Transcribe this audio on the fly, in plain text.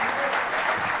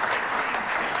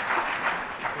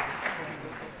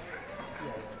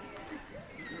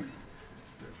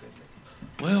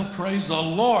Praise the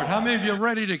Lord. How many of you are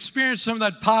ready to experience some of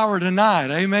that power tonight?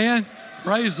 Amen.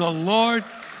 Praise the Lord.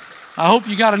 I hope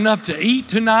you got enough to eat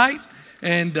tonight,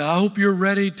 and I hope you're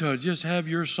ready to just have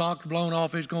your socks blown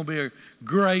off. It's going to be a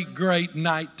great, great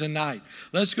night tonight.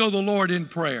 Let's go to the Lord in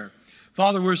prayer.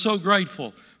 Father, we're so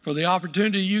grateful for the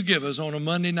opportunity you give us on a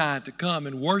Monday night to come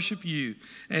and worship you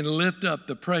and lift up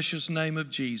the precious name of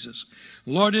Jesus.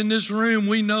 Lord, in this room,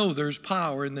 we know there's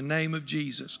power in the name of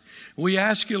Jesus. We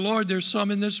ask you, Lord, there's some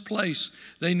in this place,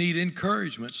 they need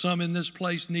encouragement. Some in this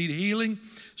place need healing.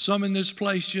 Some in this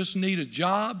place just need a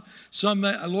job. Some,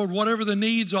 Lord, whatever the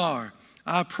needs are,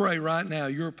 I pray right now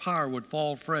your power would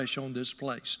fall fresh on this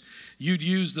place. You'd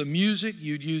use the music,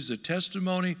 you'd use the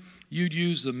testimony, you'd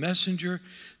use the messenger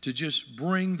to just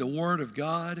bring the word of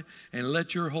God and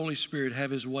let your Holy Spirit have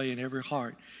his way in every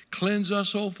heart. Cleanse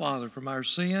us, oh Father, from our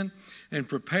sin and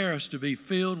prepare us to be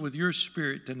filled with your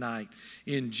Spirit tonight.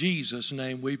 In Jesus'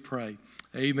 name we pray.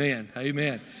 Amen.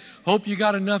 Amen. Hope you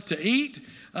got enough to eat.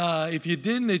 If you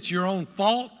didn't, it's your own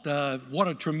fault. What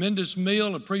a tremendous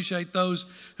meal. Appreciate those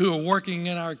who are working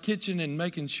in our kitchen and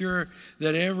making sure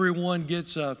that everyone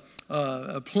gets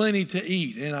plenty to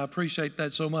eat, and I appreciate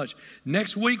that so much.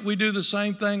 Next week, we do the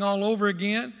same thing all over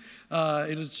again.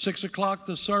 It is 6 o'clock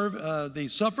to serve the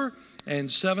supper,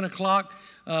 and 7 o'clock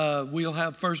we'll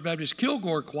have First Baptist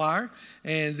Kilgore Choir,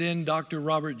 and then Dr.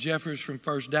 Robert Jeffers from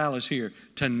First Dallas here.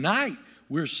 Tonight,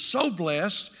 we're so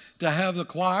blessed to have the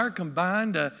choir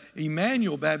combined to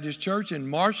Emmanuel Baptist Church in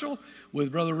Marshall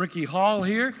with Brother Ricky Hall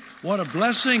here. What a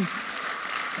blessing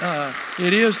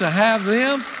it is to have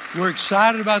them. We're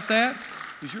excited about that.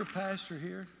 Is your pastor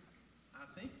here? I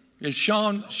think. Is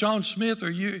Sean Smith, are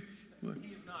you?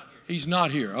 He's not here. He's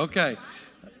not here. Okay.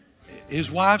 His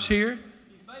wife's here?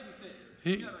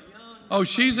 He's babysitter. Oh,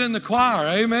 she's in the choir.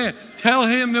 Amen. Tell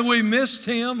him that we missed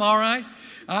him, all right?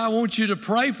 I want you to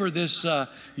pray for this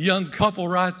young couple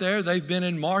right there. They've been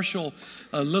in Marshall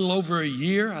a little over a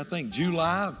year, I think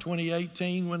July of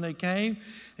 2018 when they came.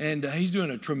 And he's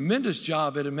doing a tremendous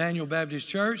job at Emmanuel Baptist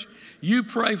Church. You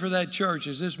pray for that church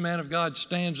as this man of God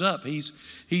stands up.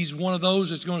 He's one of those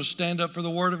that's going to stand up for the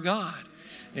Word of God.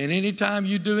 And anytime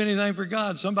you do anything for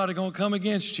God, somebody's going to come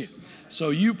against you. So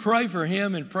you pray for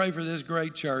him and pray for this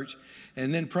great church.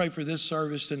 And then pray for this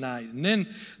service tonight. And then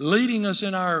leading us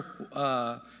in our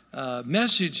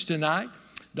message tonight,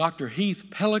 Dr. Heath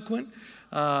Peloquin.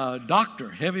 Doctor,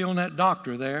 heavy on that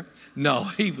doctor there. No,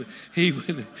 he's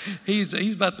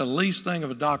about the least thing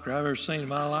of a doctor I've ever seen in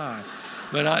my life.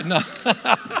 But no.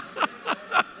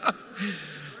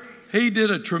 He did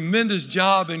a tremendous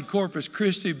job in Corpus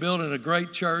Christi building a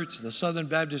great church. The Southern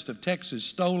Baptist of Texas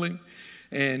stole him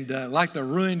and like they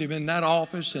ruined him in that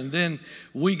office. And then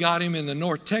we got him in the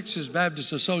North Texas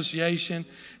Baptist Association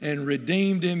and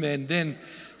redeemed him. And then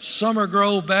Summer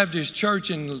Grove Baptist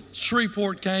Church in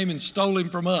Shreveport came and stole him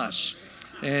from us.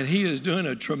 And he is doing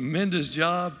a tremendous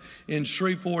job in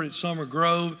Shreveport at Summer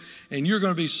Grove. And you're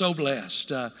going to be so blessed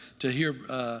to hear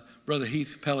Brother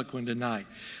Heath Peloquin tonight.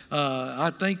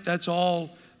 I think that's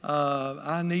all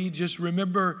I need. Just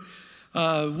remember,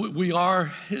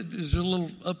 there's a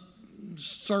little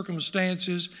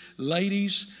circumstances.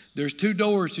 Ladies, there's 2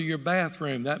 doors to your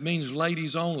bathroom. That means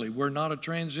ladies only. We're not a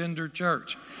transgender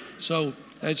church. So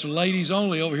that's ladies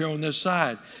only over here on this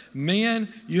side.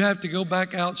 Men, you have to go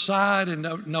back outside and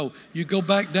no, you go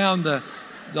back down the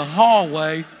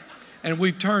hallway, and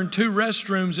we've turned 2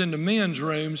 restrooms into men's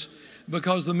rooms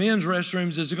because the men's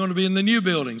restrooms is going to be in the new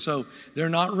building. So they're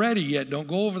not ready yet. Don't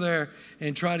go over there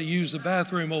and try to use the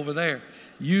bathroom over there.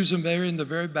 Use them there in the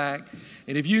very back.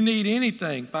 And if you need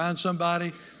anything, find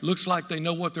somebody, looks like they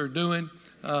know what they're doing,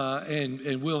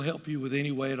 and we'll help you with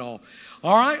any way at all.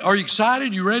 All right, are you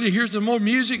excited? You ready to hear some more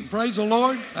music? Praise the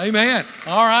Lord. Amen.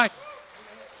 All right.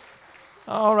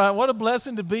 All right, what a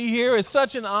blessing to be here. It's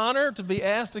such an honor to be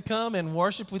asked to come and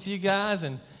worship with you guys,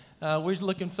 and we're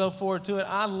looking so forward to it.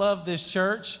 I love this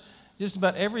church. Just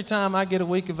about every time I get a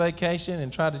week of vacation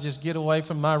and try to just get away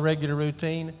from my regular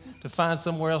routine to find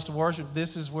somewhere else to worship,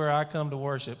 this is where I come to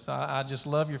worship. So I just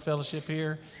love your fellowship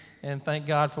here, and thank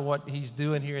God for what he's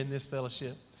doing here in this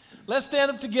fellowship. Let's stand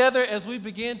up together as we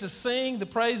begin to sing the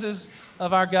praises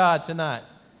of our God tonight.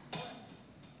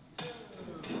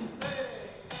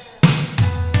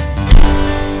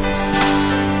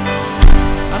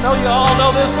 I know you all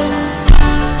know this one.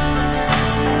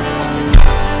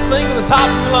 Sing to the top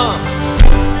of your lungs.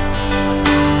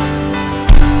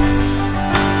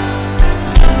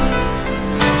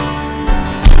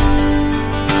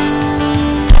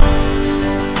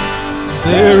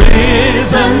 There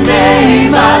is a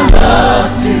name I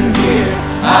love to hear,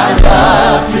 I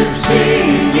love to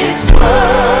sing its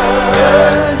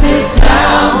word. It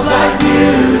sounds like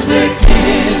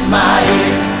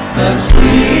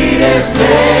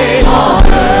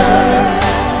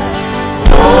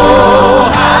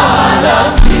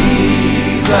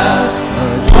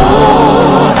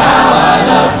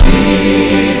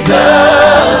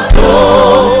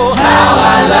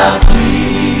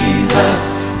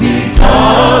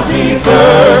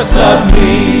of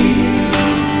me.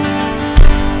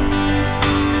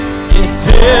 It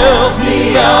tells me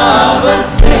of a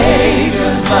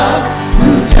Savior's love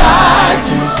who died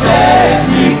to set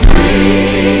me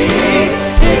free.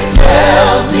 It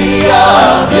tells me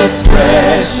of His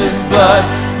precious blood,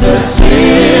 the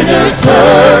sinner's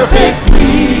perfect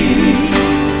plea.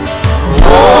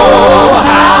 Oh,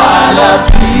 how I love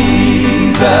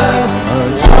Jesus.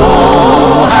 Oh,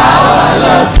 how I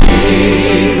love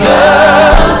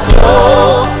Jesus.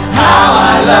 Oh, how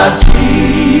I love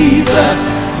Jesus,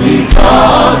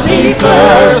 because He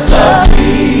first loved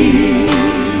me.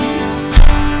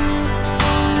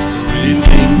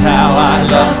 Redeemed, how I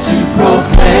love to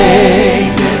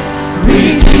proclaim it.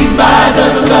 Redeemed by the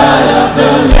blood of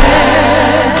the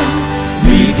Lamb.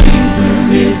 Redeemed through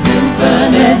His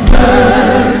infinite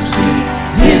mercy.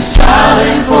 His child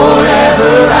and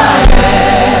forever I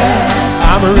am.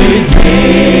 I'm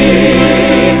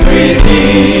redeemed,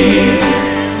 redeemed.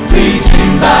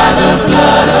 Redeemed by the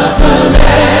blood of the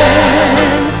Lamb.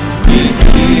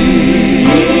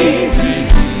 Redeemed,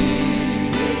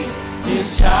 redeemed. His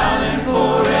child and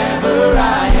forever I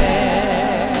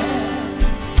am.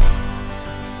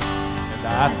 And I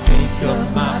think of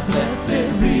my blessed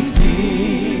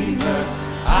Redeemer.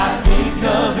 I think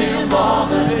of Him all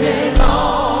the day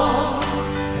long.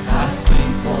 And I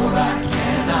sing, for I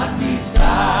cannot be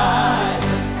silent.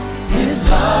 His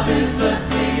love is the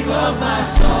theme of my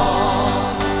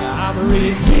song. I'm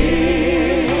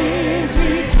redeemed,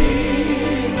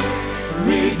 redeemed.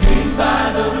 Redeemed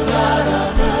by the blood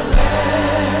of the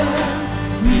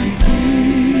Lamb.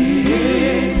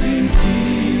 Redeemed,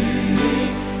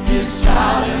 redeemed. His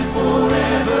child and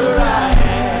forever I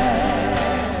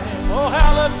am. Oh, how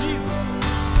I love Jesus.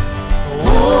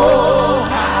 Oh,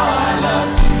 how I love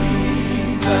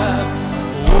Jesus.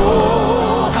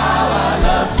 Oh, how I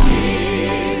love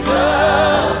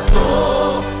Jesus.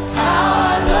 Oh, how I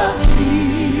love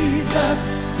Jesus,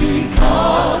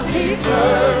 because He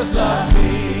first loved me.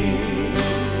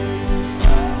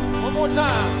 One more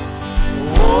time.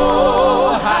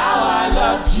 Oh, how I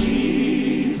love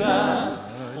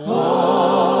Jesus.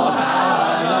 Oh, how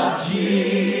I love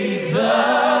Jesus.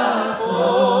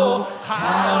 Oh, how I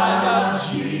love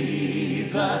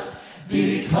Jesus,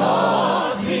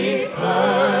 because He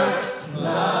first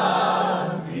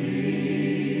loved me.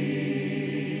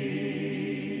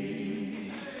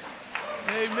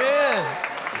 Amen.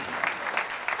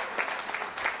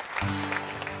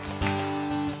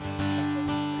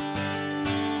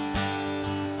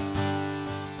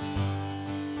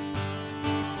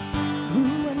 Who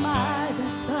am I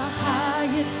that the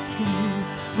highest King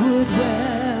would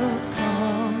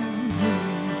welcome me?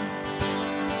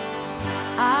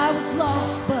 I was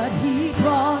lost, but He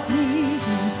brought me in.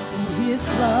 Oh, His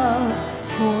love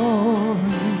for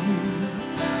me.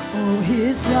 Oh,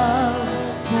 His love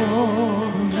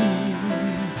for me.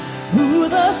 Who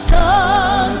the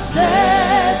Son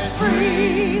sets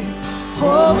free,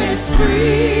 oh, is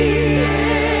free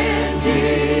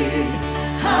indeed.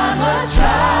 I'm a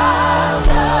child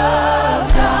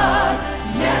of God,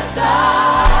 yes I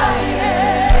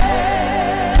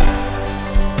am.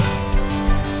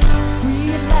 Free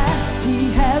at last He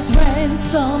has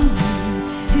ransomed me,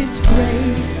 His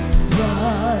grace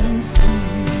runs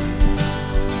deep.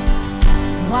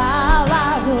 While I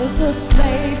was a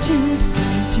slave to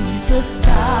sin, Jesus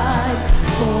died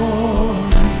for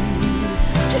me.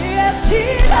 Yes, He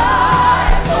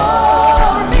died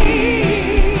for me.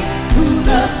 Who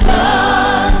the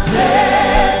Son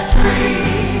sets free,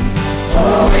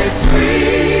 oh, is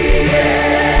free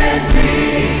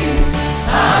indeed.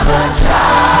 I'm a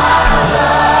child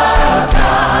of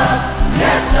God,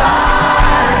 yes I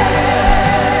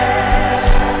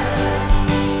am.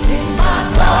 In my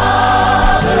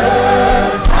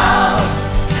Father's house,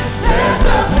 there's a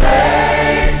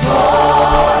place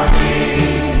for me.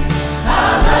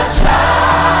 I'm a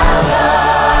child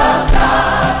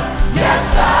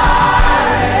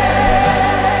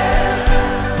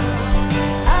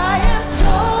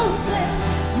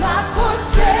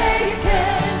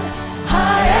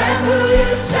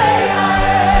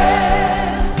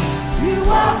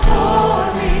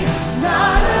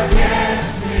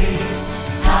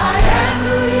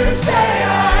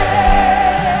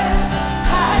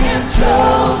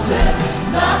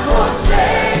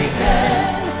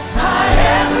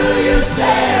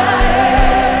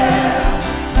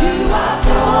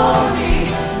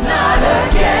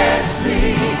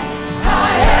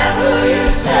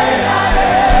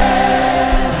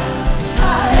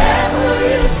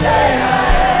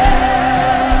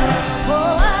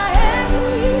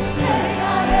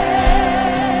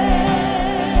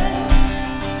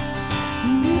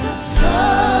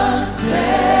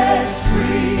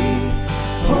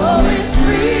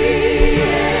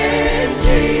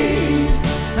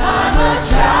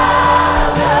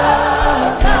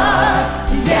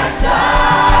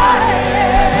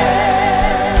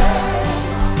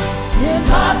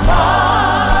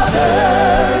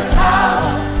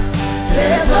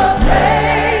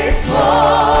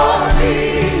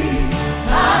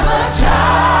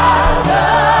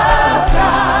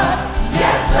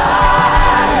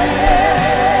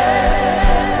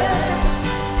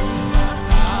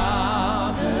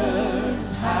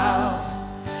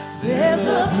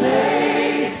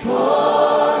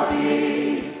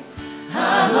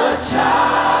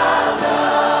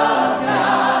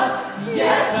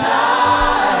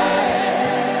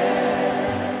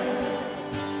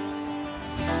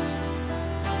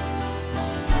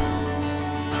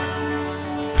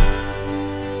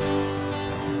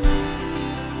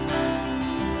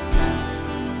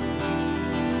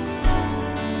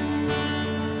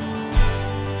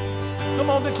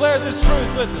on, declare this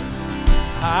truth with us.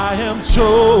 I am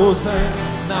chosen,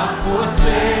 not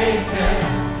forsaken.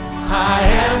 I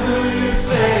am who you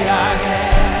say I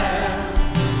am.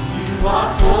 You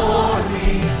are for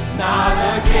me, not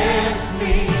against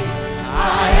me.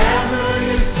 I am who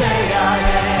you say I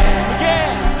am.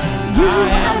 Again. You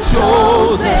am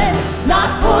chosen, not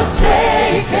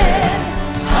forsaken.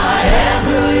 I am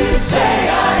who you say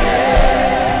I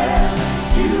am.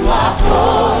 You are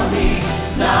for me,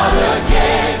 not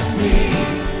against me.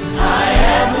 I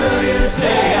am who you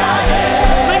say I am.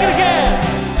 Sing it again.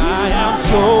 I am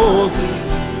chosen,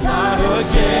 Not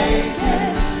forsaken.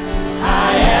 I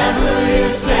am who you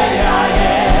say I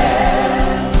am.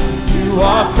 You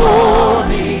are for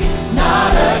me,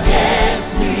 not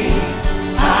against me.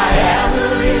 I am who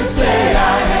you say I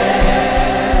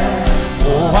am.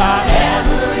 Oh, I am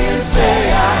who you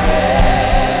say I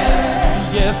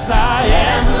am. yes, I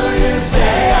am. Who you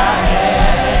say I am.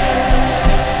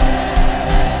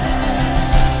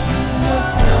 The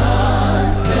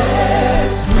sun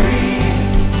sets free.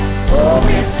 Oh,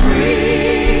 it's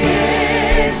free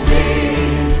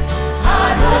indeed.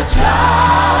 I'm a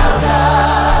child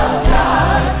of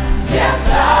God. Yes,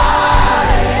 I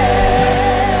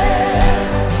am.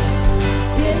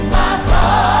 In my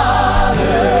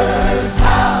Father's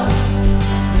house,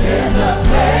 there's a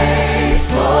place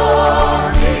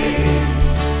for me.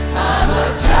 I'm a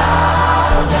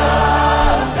child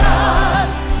of God.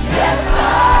 Yes, I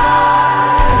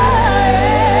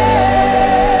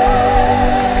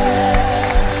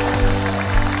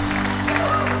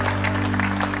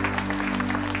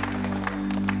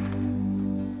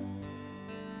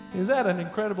am. Is that an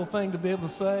incredible thing to be able to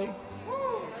say?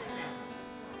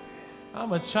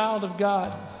 I'm a child of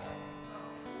God.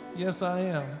 Yes, I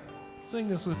am. Sing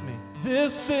this with me.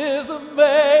 This is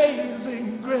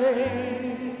amazing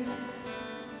grace.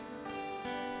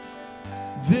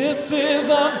 This is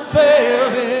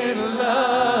unfailing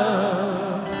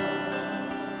love.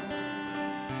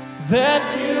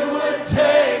 That you would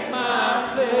take my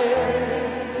place.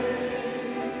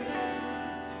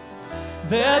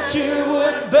 That you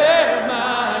would bear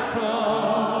my cross.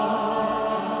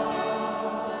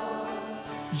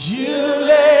 You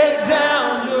laid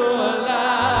down your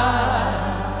life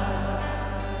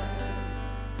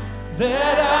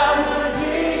that I would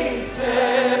be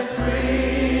set free.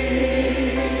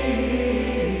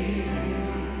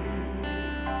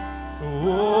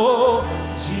 Oh,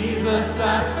 Jesus,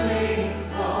 I sing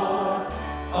for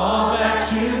all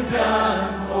that you've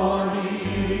done for me.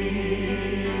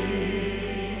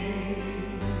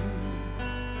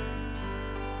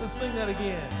 Let's sing that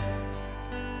again.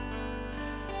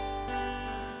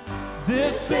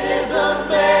 This is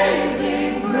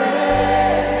amazing grace.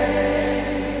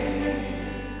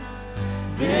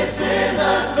 This is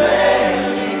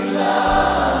unfailing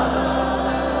love.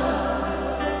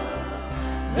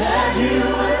 That you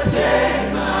would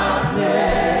take my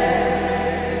place.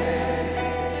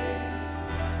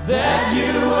 That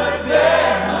you would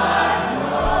bear my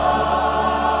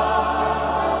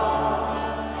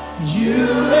cross. You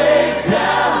laid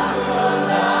down your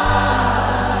life.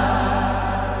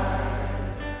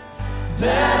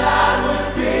 That I would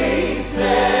be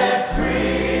set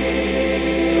free.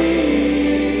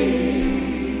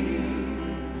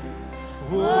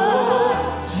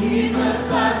 Oh,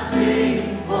 Jesus, I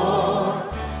sing for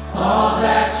all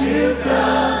that you've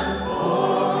done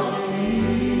for me.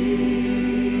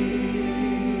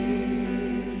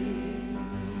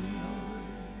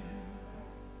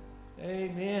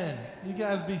 Amen. You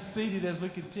guys be seated as we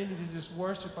continue to just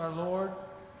worship our Lord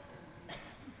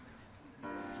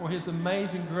for his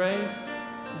amazing grace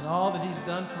and all that he's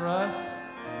done for us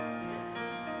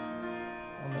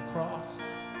on the cross.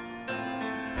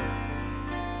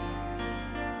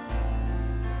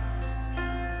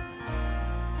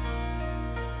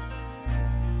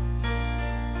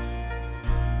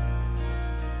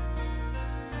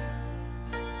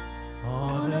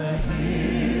 On a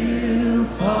hill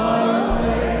far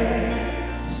away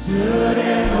stood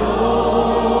an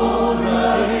old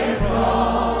rugged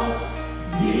cross,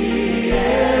 the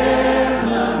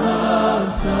emblem of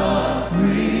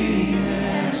suffering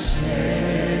and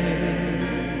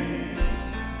shame.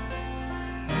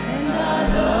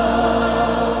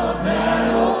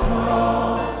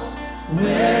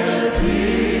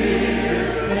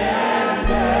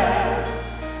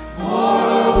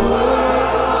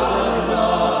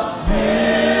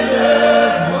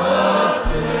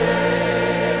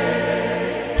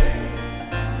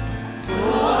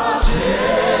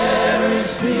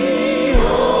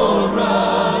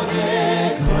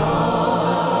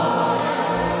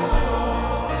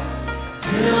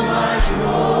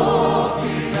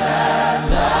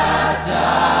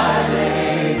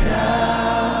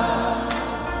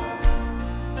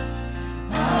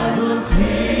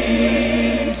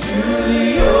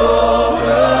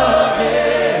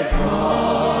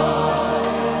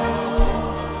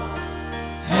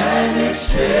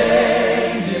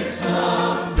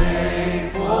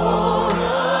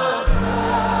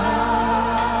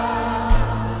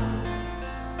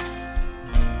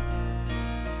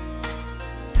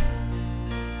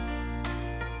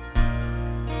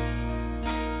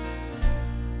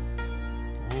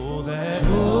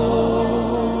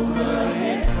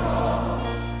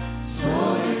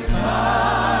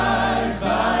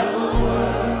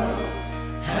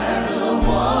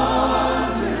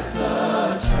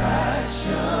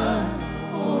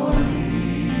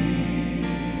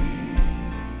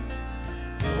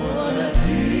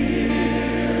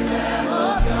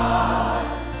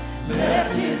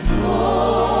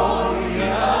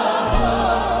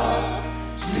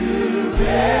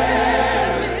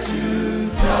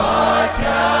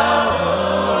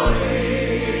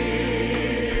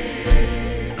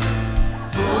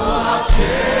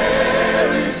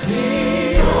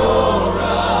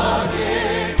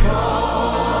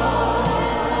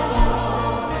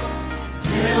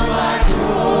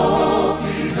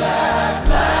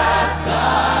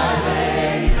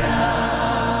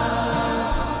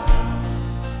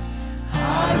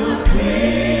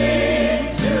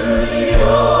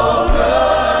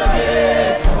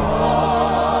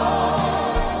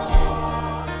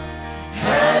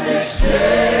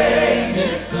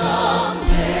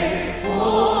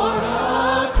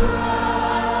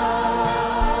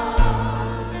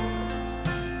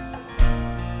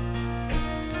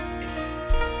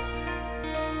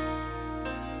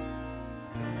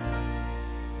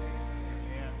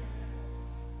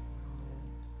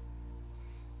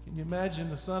 Can you imagine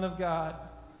the Son of God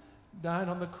dying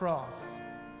on the cross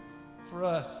for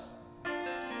us?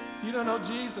 If you don't know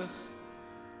Jesus,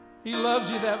 he loves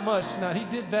you that much tonight. He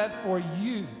did that for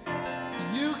you.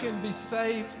 You can be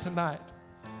saved tonight.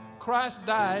 Christ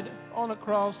died on a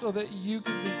cross so that you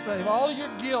could be saved. All of your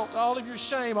guilt, all of your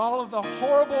shame, all of the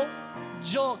horrible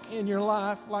junk in your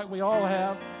life, like we all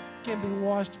have, can be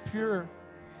washed pure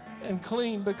and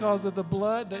clean because of the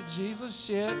blood that Jesus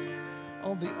shed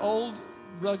on the old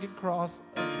rugged cross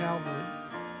of Calvary.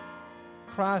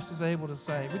 Christ is able to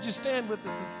save. Would you stand with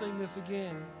us and sing this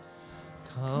again?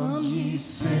 Come ye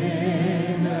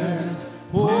sinners,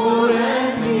 poor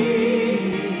and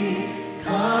needy,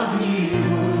 come ye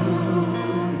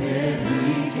wounded,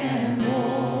 weak and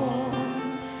worn.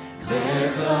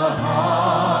 There's a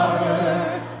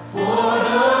harbor for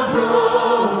the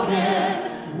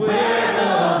broken, where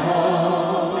the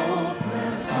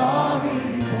hopeless are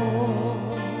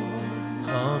reborn.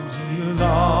 Come ye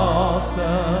lost,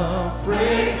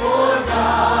 afraid,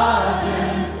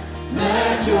 forgotten,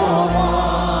 let your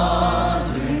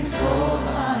wandering souls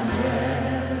find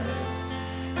rest.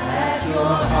 At your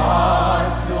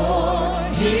heart's door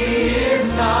he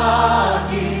is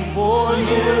knocking, for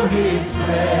you his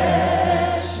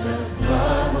precious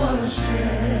blood was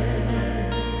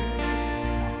shed.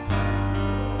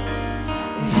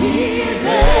 He's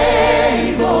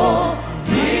able,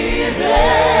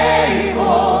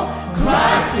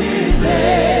 Christ is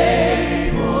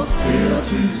able still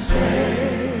to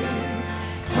save.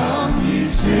 Come ye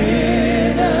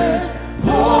sinners,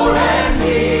 poor and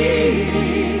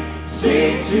needy,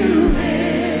 sing to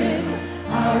him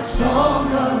our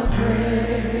song of praise.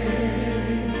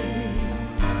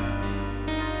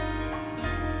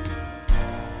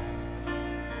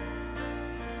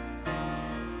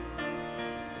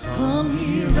 Come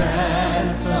ye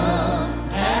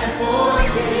ransomed and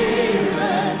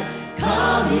forgiven,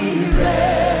 come ye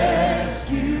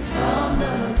rescued from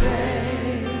the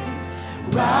grave.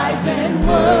 Rise and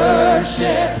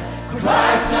worship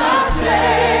Christ our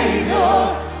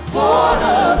Savior, for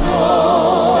the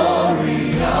glory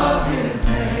of his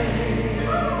name.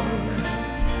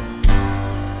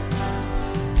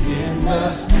 In the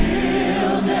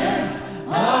stillness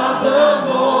of the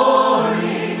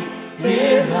morning,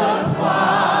 in the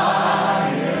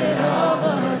quiet of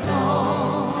the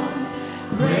dawn,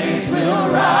 praise will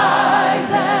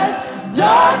rise as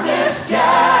darkness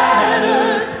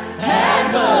scatters,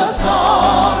 and the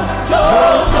song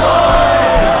goes on.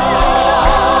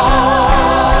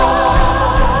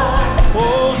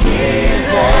 Oh, he is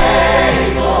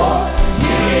able,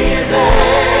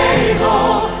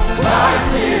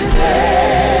 Christ is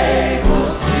able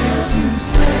still to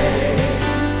save.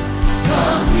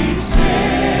 Come ye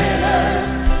sinners,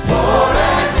 poor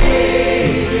and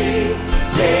needy,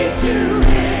 sing to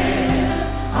him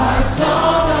our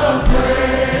song of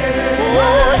praise.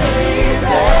 For he is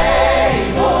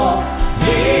able,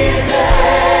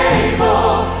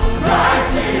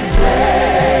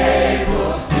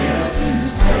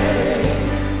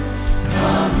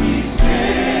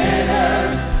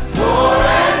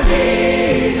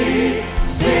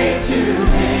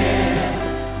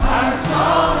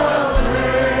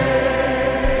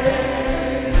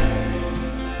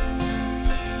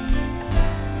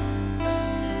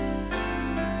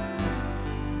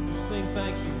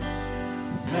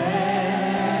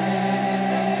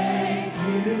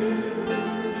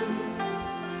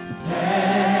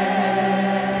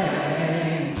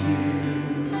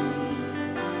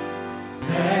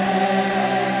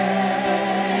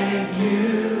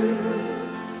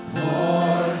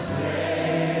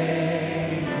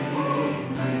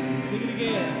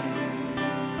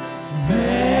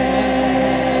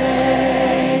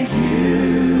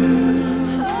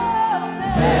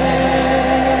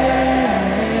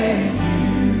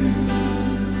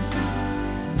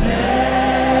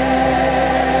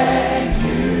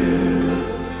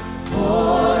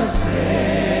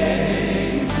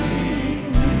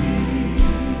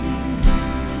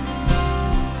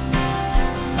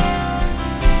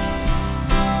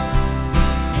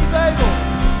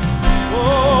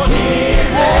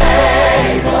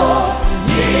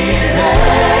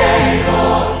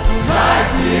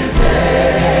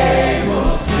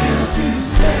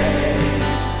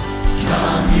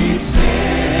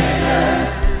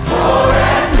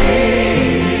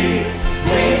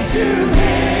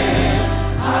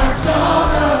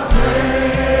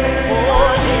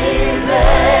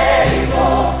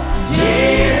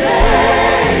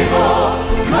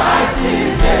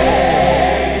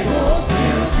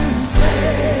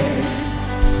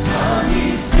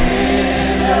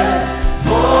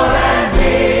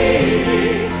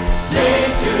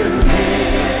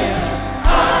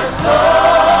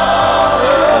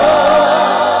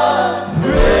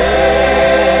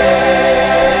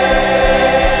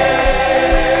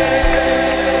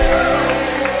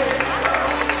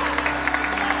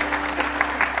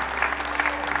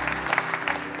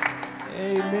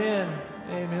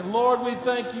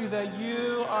 thank you that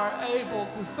you are able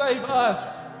to save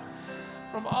us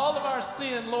from all of our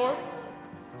sin, Lord.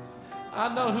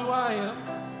 I know who I am.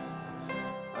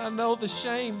 I know the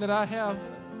shame that I have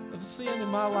of sin in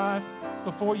my life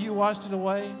before you washed it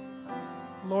away.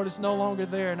 Lord, it's no longer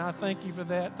there, and I thank you for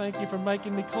that. Thank you for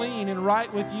making me clean and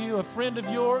right with you, a friend of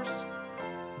yours.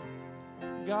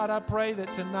 God, I pray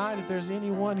that tonight, if there's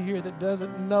anyone here that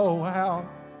doesn't know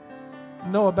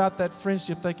about that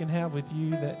friendship they can have with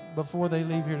you, that before they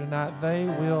leave here tonight, they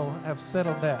will have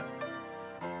settled that.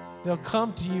 They'll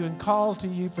come to you and call to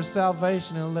you for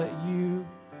salvation and let you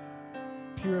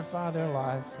purify their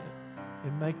life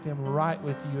and make them right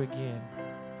with you again.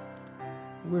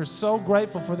 We're so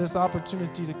grateful for this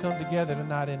opportunity to come together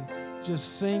tonight and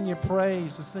just sing your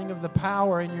praise, to sing of the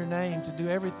power in your name, to do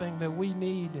everything that we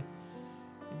need,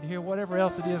 and to hear whatever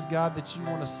else it is, God, that you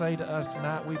want to say to us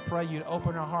tonight. We pray you to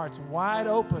open our hearts wide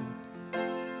open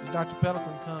as Dr.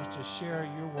 Peloquin comes to share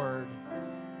your word.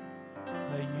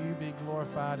 May you be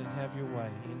glorified and have your way.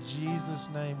 In Jesus'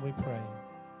 name we pray.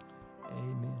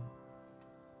 Amen.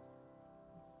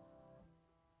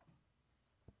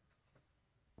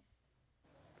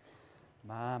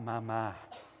 My.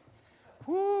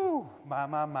 Whoo,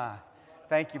 my.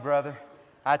 Thank you, brother.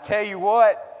 I tell you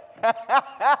what,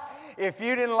 if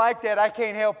you didn't like that, I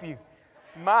can't help you.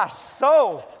 My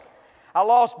soul. I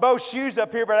lost both shoes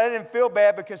up here, but I didn't feel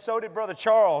bad because so did Brother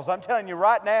Charles. I'm telling you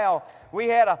right now, we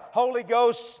had a Holy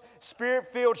Ghost,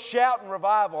 Spirit-filled shout and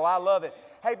revival. I love it.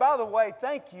 Hey, by the way,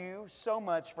 thank you so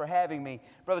much for having me.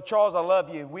 Brother Charles, I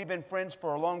love you. We've been friends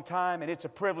for a long time, and it's a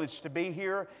privilege to be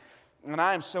here. And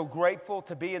I am so grateful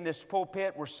to be in this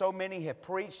pulpit where so many have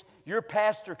preached. Your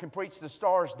pastor can preach the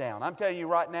stars down. I'm telling you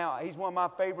right now, he's one of my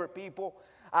favorite people.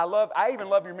 I even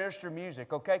love your minister of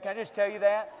music, okay? Can I just tell you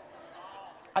that?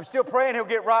 I'm still praying he'll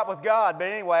get right with God. But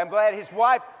anyway, I'm glad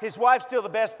his wife's still the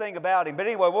best thing about him. But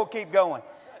anyway, we'll keep going.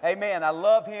 Amen. I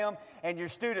love him. And your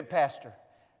student pastor,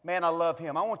 man, I love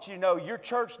him. I want you to know your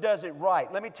church does it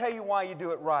right. Let me tell you why you do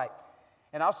it right.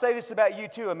 And I'll say this about you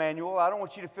too, Emmanuel. I don't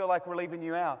want you to feel like we're leaving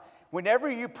you out.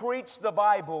 Whenever you preach the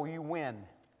Bible, you win.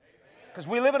 Because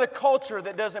we live in a culture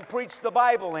that doesn't preach the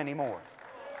Bible anymore.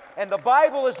 And the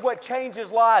Bible is what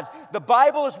changes lives. The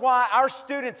Bible is why our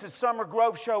students at Summer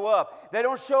Grove show up. They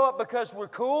don't show up because we're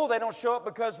cool. They don't show up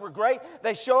because we're great.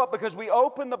 They show up because we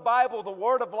open the Bible, the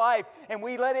Word of life, and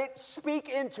we let it speak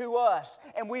into us,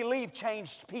 and we leave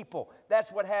changed people.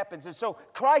 That's what happens. And so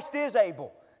Christ is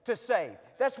able to save.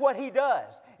 That's what He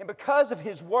does. And because of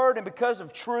His Word and because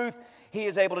of truth, He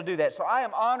is able to do that. So I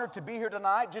am honored to be here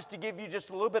tonight. Just to give you just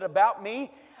a little bit about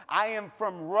me, I am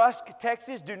from Rusk,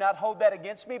 Texas. Do not hold that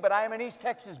against me, but I am an East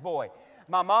Texas boy.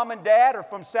 My mom and dad are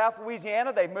from South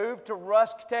Louisiana. They moved to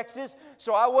Rusk, Texas,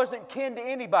 so I wasn't kin to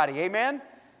anybody. Amen?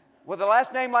 With a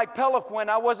last name like Peloquin,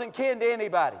 I wasn't kin to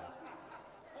anybody.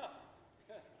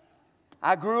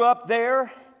 I grew up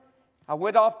there. I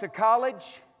went off to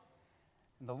college.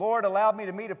 The Lord allowed me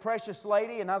to meet a precious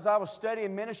lady, and as I was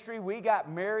studying ministry, we got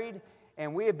married.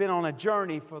 And we have been on a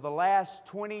journey for the last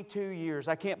 22 years.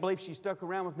 I can't believe she stuck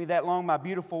around with me that long. My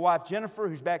beautiful wife, Jennifer,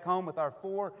 who's back home with our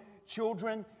 4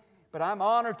 children. But I'm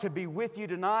honored to be with you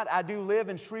tonight. I do live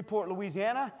in Shreveport,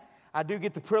 Louisiana. I do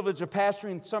get the privilege of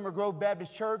pastoring Summer Grove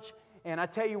Baptist Church. And I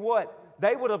tell you what,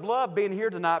 they would have loved being here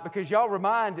tonight because y'all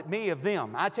reminded me of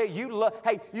them. I tell you,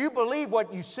 you believe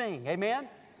what you sing. Amen?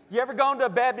 You ever gone to a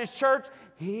Baptist church?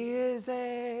 He is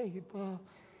able.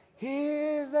 He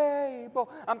is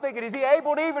able. I'm thinking, is He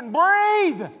able to even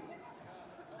breathe?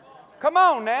 Come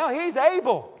on now, He's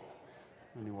able.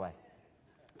 Anyway,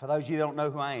 for those of you who don't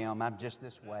know who I am, I'm just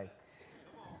this way.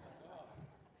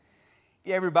 If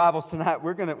you have your Bibles tonight,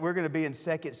 we're gonna be in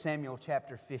 2 Samuel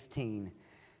chapter 15.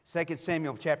 2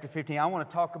 Samuel chapter 15. I want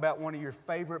to talk about one of your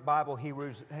favorite Bible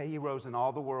heroes in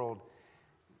all the world.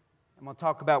 I'm going to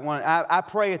talk about one. I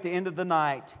pray at the end of the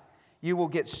night you will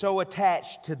get so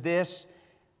attached to this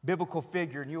biblical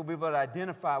figure, and you'll be able to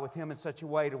identify with him in such a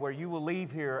way to where you will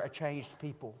leave here a changed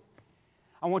people.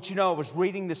 I want you to know I was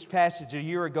reading this passage a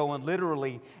year ago, and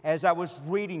literally, as I was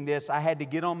reading this, I had to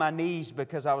get on my knees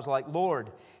because I was like,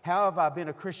 Lord, how have I been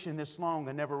a Christian this long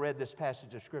and never read this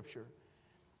passage of Scripture?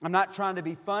 I'm not trying to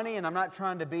be funny, and I'm not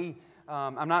trying to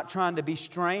be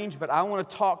strange, but I want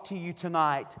to talk to you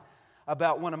tonight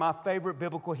about one of my favorite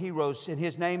biblical heroes, and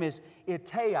his name is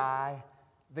Ittai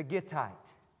the Gittite.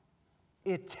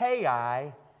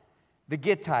 Ittai the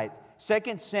Gittite.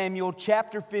 2 Samuel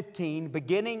chapter 15,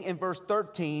 beginning in verse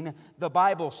 13, the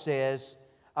Bible says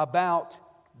about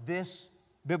this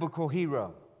biblical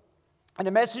hero. And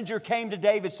a messenger came to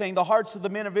David saying, the hearts of the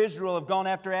men of Israel have gone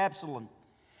after Absalom.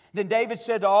 Then David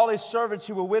said to all his servants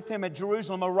who were with him at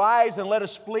Jerusalem, "Arise and let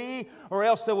us flee, or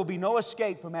else there will be no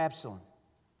escape from Absalom.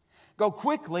 Go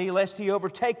quickly, lest he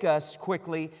overtake us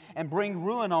quickly and bring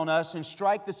ruin on us and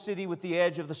strike the city with the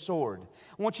edge of the sword."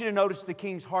 I want you to notice the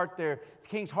king's heart there. The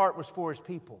king's heart was for his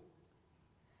people.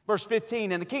 Verse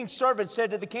 15, "And the king's servant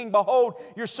said to the king, Behold,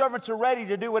 your servants are ready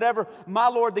to do whatever my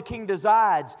lord the king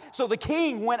decides. So the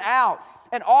king went out,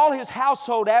 and all his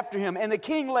household after him. And the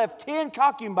king left 10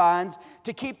 concubines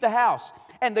to keep the house.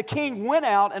 And the king went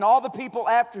out, and all the people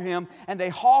after him, and they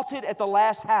halted at the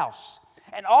last house.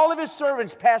 And all of his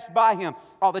servants passed by him,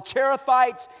 all the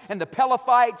Cherethites and the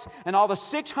Pelethites, and all the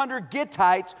 600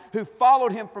 Gittites who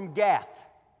followed him from Gath,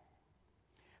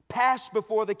 passed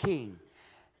before the king."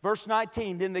 Verse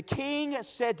 19, "Then the king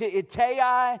said to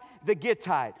Ittai the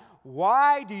Gittite,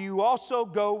 Why do you also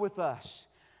go with us?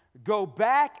 Go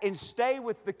back and stay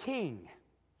with the king,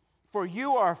 for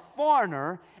you are a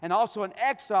foreigner and also an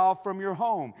exile from your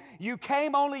home. You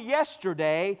came only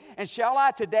yesterday, and shall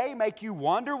I today make you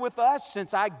wander with us,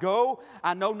 since I go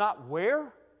I know not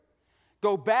where?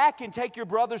 Go back and take your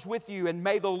brothers with you, and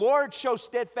may the Lord show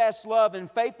steadfast love and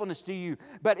faithfulness to you."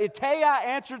 But Ittai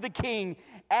answered the king,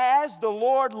 "As the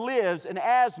Lord lives, and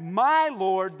as my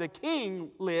lord the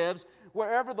king lives,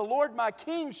 wherever the Lord my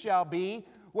king shall be,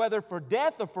 whether for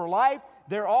death or for life,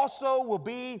 there also will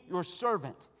be your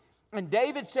servant." And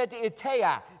David said to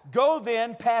Ittai, "Go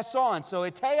then, pass on." So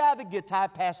Ittai the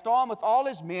Gittite passed on with all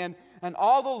his men and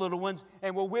all the little ones,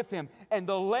 and were with him. And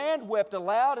the land wept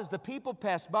aloud as the people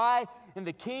passed by, and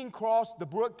the king crossed the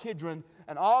brook Kidron,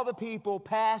 and all the people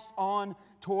passed on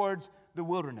towards the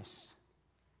wilderness.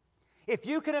 If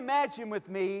you can imagine with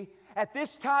me, at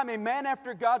this time, a man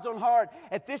after God's own heart,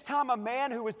 at this time, a man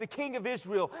who was the king of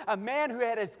Israel, a man who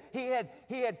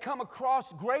had come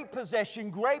across great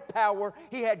possession, great power,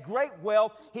 he had great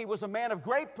wealth, he was a man of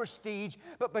great prestige,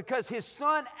 but because his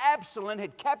son Absalom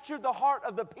had captured the heart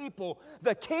of the people,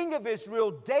 the king of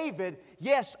Israel, David,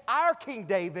 yes, our King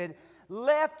David,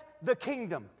 left the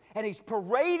kingdom. And he's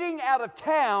parading out of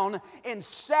town in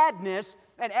sadness.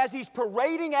 And as he's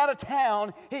parading out of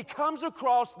town, he comes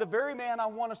across the very man I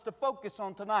want us to focus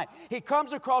on tonight. He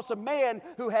comes across a man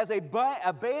who has a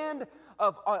band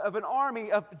of an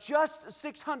army of just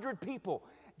 600 people.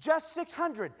 Just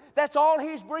 600. That's all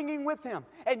he's bringing with him.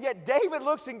 And yet David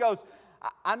looks and goes,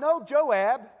 I know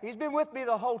Joab. He's been with me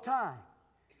the whole time.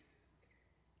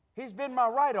 He's been my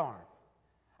right arm.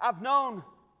 I've known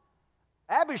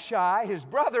Abishai, his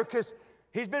brother, because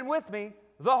he's been with me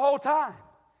the whole time.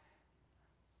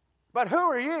 But who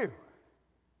are you?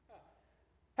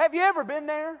 Have you ever been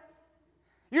there?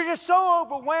 You're just so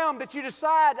overwhelmed that you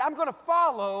decide, I'm going to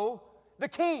follow the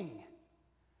king.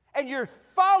 And you're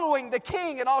following the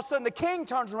king, and all of a sudden the king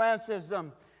turns around and says,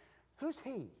 who's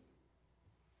he?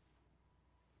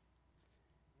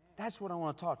 That's what I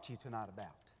want to talk to you tonight about.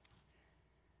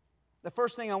 The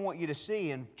first thing I want you to see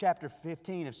in chapter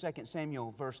 15 of 2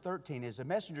 Samuel, verse 13, is a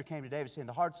messenger came to David saying,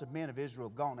 the hearts of men of Israel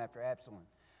have gone after Absalom.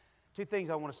 Two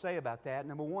things I want to say about that.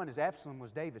 Number one is Absalom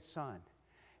was David's son.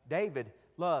 David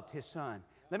loved his son.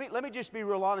 Let me just be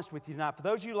real honest with you tonight. For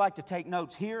those of you who like to take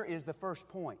notes, here is the first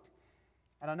point.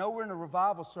 And I know we're in a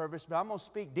revival service, but I'm going to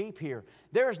speak deep here.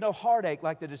 There is no heartache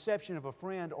like the deception of a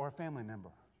friend or a family member.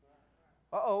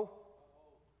 Uh-oh.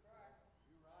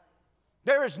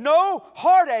 There is no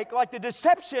heartache like the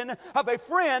deception of a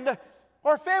friend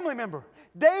or a family member.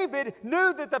 David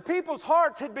knew that the people's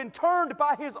hearts had been turned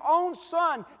by his own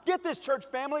son, get this, church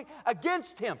family,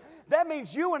 against him. That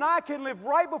means you and I can live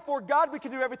right before God. We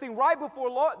can do everything right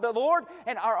before the Lord,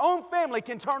 and our own family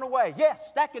can turn away.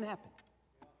 Yes, that can happen.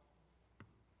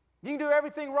 You can do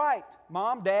everything right.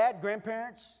 Mom, dad,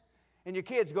 grandparents, and your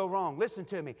kids go wrong. Listen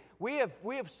to me. We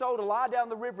have sold a lie down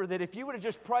the river that if you would have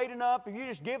just prayed enough, if you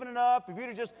just given enough, if you would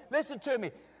have just, listen to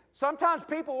me. Sometimes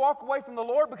people walk away from the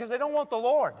Lord because they don't want the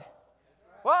Lord.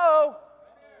 Whoa.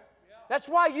 That's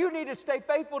why you need to stay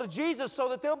faithful to Jesus, so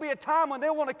that there'll be a time when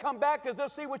they'll want to come back because they'll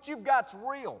see what you've got's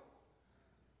real.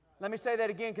 Let me say that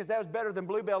again, because that was better than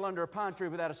bluebell under a pine tree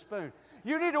without a spoon.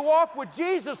 You need to walk with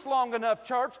Jesus long enough,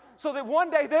 church, so that one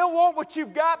day they'll want what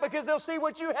you've got, because they'll see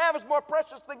what you have is more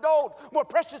precious than gold, more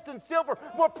precious than silver,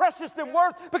 more precious than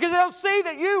worth, because they'll see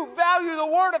that you value the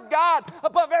Word of God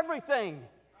above everything.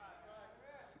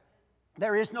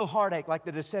 There is no heartache like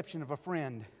the deception of a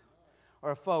friend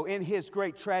or a foe. In his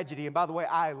great tragedy, and by the way,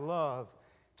 I love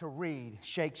to read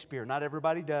Shakespeare. Not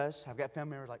everybody does. I've got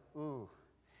family members like, ooh.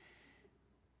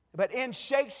 But in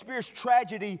Shakespeare's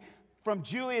tragedy from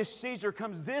Julius Caesar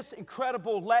comes this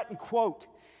incredible Latin quote.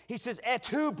 He says, "Et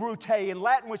tu, Brute," in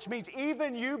Latin, which means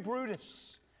even you,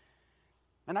 Brutus.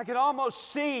 And I can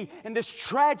almost see in this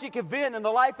tragic event in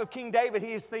the life of King David,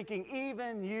 he is thinking,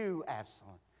 even you,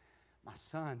 Absalom, my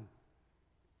son.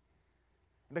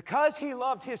 Because he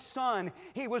loved his son,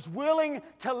 he was willing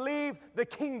to leave the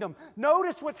kingdom.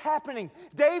 Notice what's happening.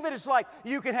 David is like,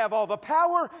 you can have all the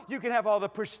power, you can have all the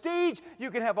prestige, you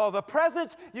can have all the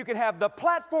presence, you can have the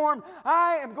platform.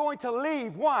 I am going to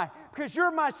leave. Why? Because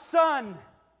you're my son.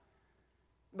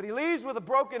 But he leaves with a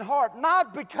broken heart,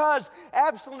 not because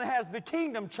Absalom has the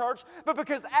kingdom, church, but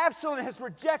because Absalom has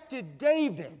rejected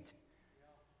David.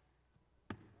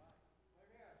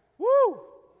 Woo!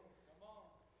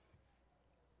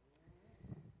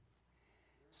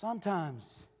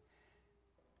 Sometimes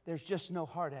there's just no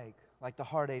heartache like the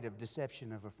heartache of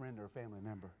deception of a friend or a family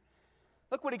member.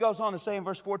 Look what he goes on to say in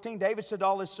verse 14. David said to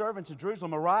all his servants in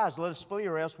Jerusalem, arise, let us flee,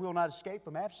 or else we will not escape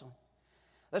from Absalom.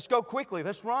 Let's go quickly.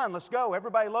 Let's run. Let's go.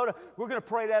 Everybody load up. We're going to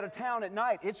parade out of town at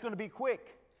night. It's going to be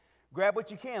quick. Grab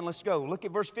what you can. Let's go. Look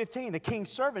at verse 15. The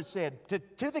king's servant said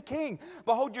to the king,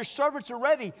 behold, your servants are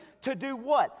ready to do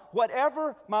what?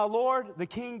 Whatever my lord the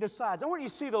king decides. I want you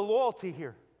to see the loyalty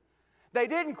here. They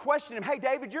didn't question him. Hey,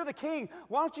 David, you're the king.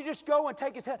 Why don't you just go and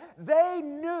take his head? They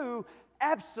knew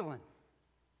Absalom.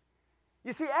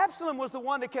 You see, Absalom was the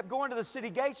one that kept going to the city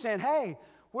gate saying, hey,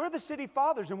 where are the city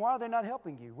fathers and why are they not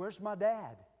helping you? Where's my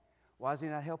dad? Why is he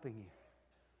not helping you?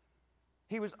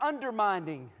 He was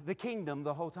undermining the kingdom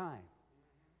the whole time.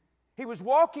 He was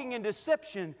walking in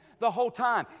deception the whole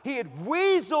time. He had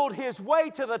weaseled his way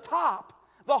to the top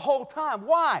the whole time.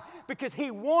 Why? Because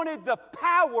he wanted the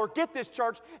power. Get this,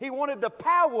 church. He wanted the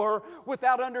power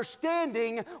without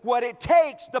understanding what it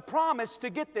takes, the promise to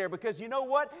get there. Because you know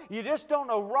what? You just don't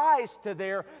arise to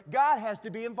there. God has to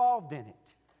be involved in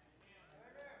it.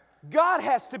 God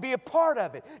has to be a part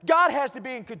of it. God has to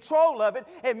be in control of it.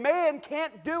 And man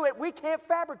can't do it. We can't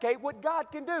fabricate what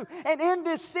God can do. And in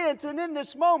this sense and in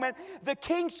this moment, the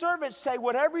king's servants say,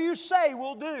 whatever you say,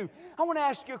 we'll do. I want to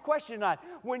ask you a question tonight.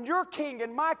 When your king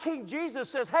and my king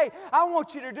Jesus says, hey, I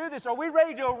want you to do this, are we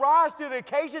ready to arise to the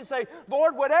occasion and say,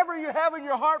 Lord, whatever you have in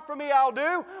your heart for me, I'll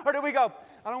do? Or do we go,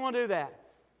 I don't want to do that?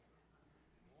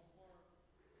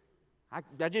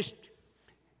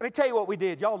 Let me tell you what we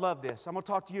did. Y'all love this. I'm going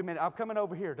to talk to you a minute. I'm coming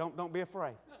over here. Don't be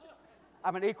afraid.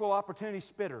 I'm an equal opportunity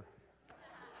spitter.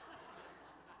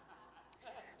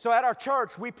 So at our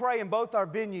church, we pray in both our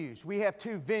venues. We have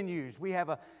two venues. We have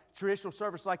a traditional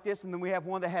service like this, and then we have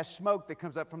one that has smoke that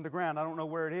comes up from the ground. I don't know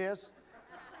where it is.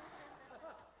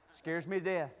 Scares me to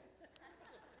death.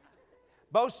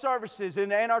 Both services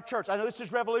in our church. I know this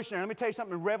is revolutionary. Let me tell you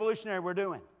something revolutionary we're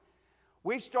doing.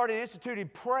 We've started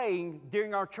instituting praying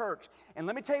during our church. And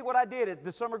let me tell you what I did at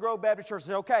the Summer Grove Baptist Church. I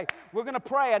said, okay, we're going to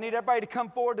pray. I need everybody to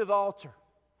come forward to the altar.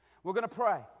 We're going to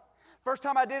pray. First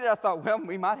time I did it, I thought, well,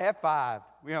 we might have 5.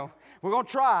 We're going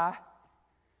to try.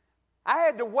 I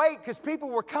had to wait because people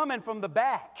were coming from the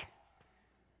back.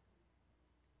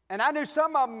 And I knew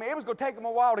some of them, it was going to take them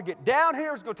a while to get down here.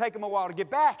 It was going to take them a while to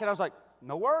get back. And I was like,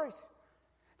 no worries.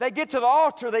 They get to the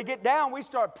altar, they get down, we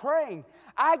start praying.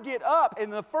 I get up, and in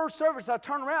the first service, I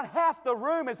turn around, half the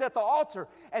room is at the altar.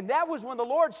 And that was when the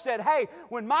Lord said, hey,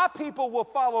 when my people will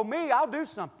follow me, I'll do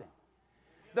something.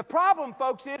 The problem,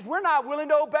 folks, is we're not willing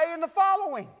to obey in the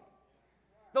following.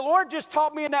 The Lord just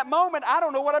taught me in that moment, I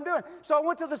don't know what I'm doing. So I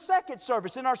went to the second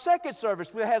service. In our second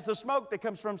service, it has the smoke that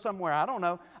comes from somewhere. I don't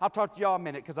know. I'll talk to y'all in a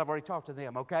minute because I've already talked to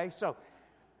them, okay? So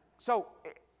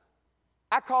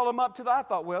I called them up I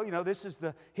thought, well, this is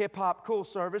the hip-hop cool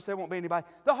service. There won't be anybody.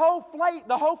 The whole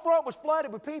front was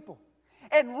flooded with people.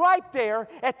 And right there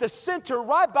at the center,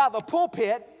 right by the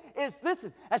pulpit, is,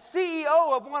 listen, a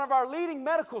CEO of one of our leading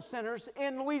medical centers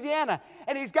in Louisiana.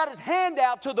 And he's got his hand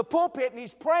out to the pulpit, and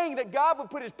he's praying that God would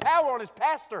put his power on his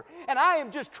pastor. And I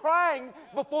am just crying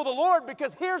before the Lord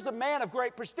because here's a man of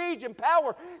great prestige and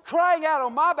power crying out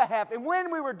on my behalf. And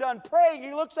when we were done praying,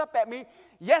 he looks up at me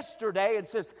yesterday and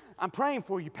says, I'm praying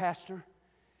for you, Pastor.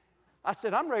 I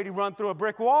said, I'm ready to run through a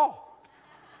brick wall.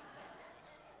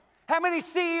 How many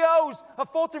CEOs of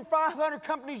Fortune 500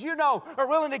 companies are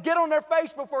willing to get on their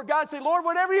face before God and say, Lord,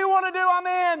 whatever you want to do,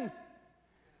 I'm in?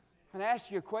 Can I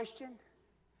ask you a question?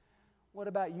 What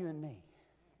about you and me?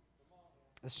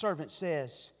 The servant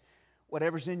says,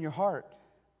 whatever's in your heart,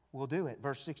 we'll do it.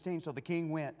 Verse 16, so the king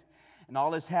went and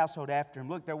all his household after him.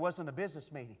 Look, there wasn't a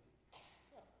business meeting.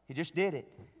 He just did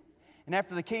it. And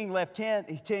after the king left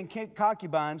 10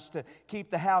 concubines to keep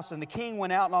the house, and the king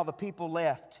went out and all the people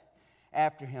left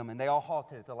after him, and they all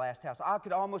halted at the last house.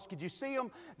 Could you see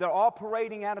them? They're all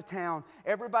parading out of town.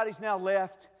 Everybody's now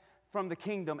left from the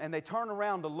kingdom, and they turn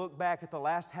around to look back at the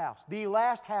last house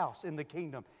in the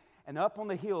kingdom. And up on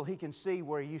the hill, he can see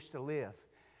where he used to live.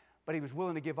 But he was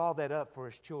willing to give all that up for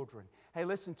his children. Hey,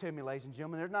 listen to me, ladies and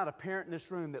gentlemen. There's not a parent in this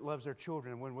room that loves their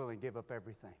children and wasn't willing to give up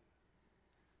everything.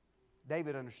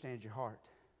 David understands your heart.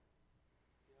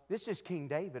 This is King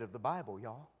David of the Bible,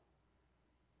 y'all.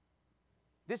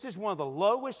 This is one of the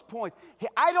lowest points.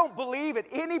 I don't believe at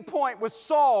any point with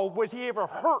Saul was he ever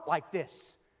hurt like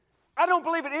this. I don't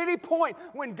believe at any point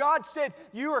when God said,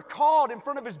 you are called in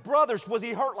front of his brothers, was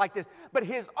he hurt like this. But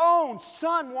his own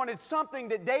son wanted something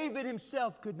that David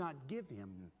himself could not give him.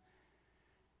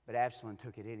 But Absalom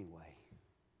took it anyway.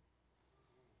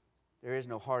 There is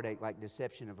no heartache like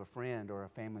deception of a friend or a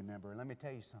family member. And let me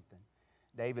tell you something.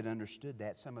 David understood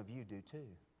that. Some of you do too.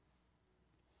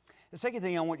 The second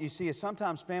thing I want you to see is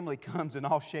sometimes family comes in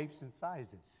all shapes and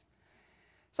sizes.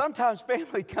 Sometimes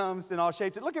family comes in all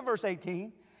shapes. Look at verse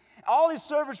 18. All his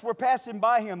servants were passing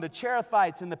by him, the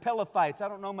Cherethites and the Pelethites. I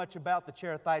don't know much about the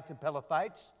Cherethites and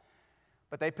Pelethites,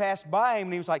 but they passed by him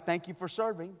and he was like, thank you for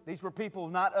serving. These were people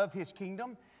not of his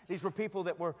kingdom. These were people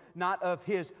that were not of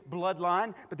his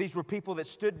bloodline, but these were people that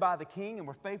stood by the king and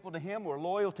were faithful to him, were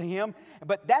loyal to him.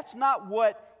 But that's not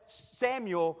what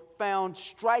Samuel found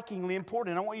strikingly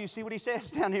important. I want you to see what he says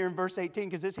down here in verse 18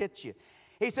 because this hits you.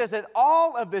 He says that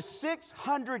all of the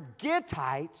 600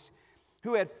 Gittites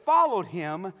who had followed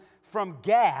him from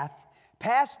Gath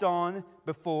passed on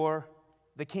before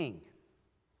the king.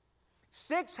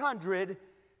 600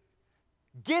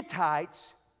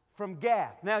 Gittites from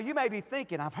Gath. Now, you may be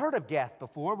thinking, I've heard of Gath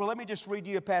before. Well, let me just read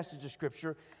you a passage of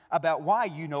Scripture about why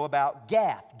you know about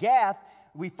Gath. Gath,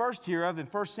 we first hear of in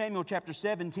 1 Samuel chapter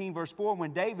 17, verse 4,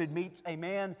 when David meets a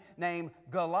man named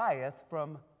Goliath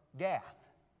from Gath.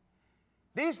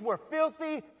 These were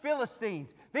filthy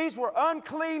Philistines. These were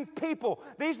unclean people.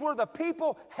 These were the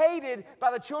people hated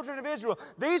by the children of Israel.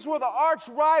 These were the arch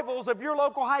rivals of your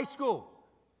local high school.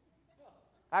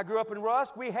 I grew up in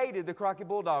Rusk. We hated the Crockett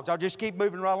Bulldogs. I'll just keep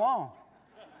moving right along.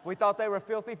 We thought they were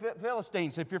filthy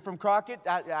Philistines. If you're from Crockett,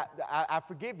 I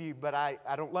forgive you, but I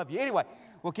don't love you. Anyway,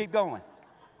 we'll keep going.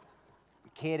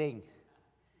 I'm kidding.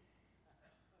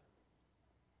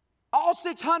 All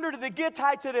 600 of the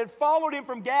Gittites that had followed him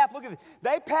from Gath, look at this.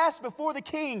 They passed before the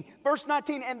king. Verse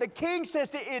 19, and the king says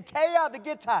to Ittai the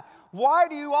Gittite, why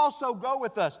do you also go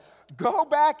with us? Go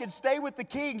back and stay with the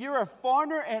king. You're a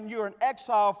foreigner and you're an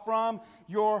exile from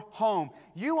your home.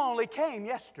 You only came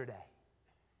yesterday.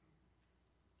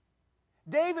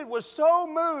 David was so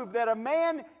moved that a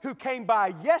man who came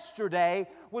by yesterday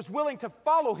was willing to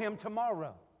follow him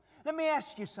tomorrow. Let me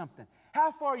ask you something.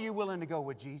 How far are you willing to go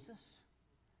with Jesus?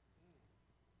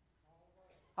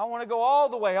 I want to go all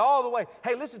the way, all the way.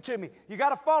 Hey, listen to me. You got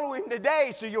to follow him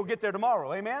today so you'll get there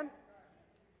tomorrow. Amen?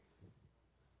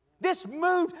 This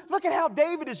moved, look at how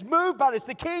David is moved by this.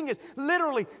 The king is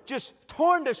literally just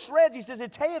torn to shreds. He says,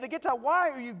 Ittai the Gittite, why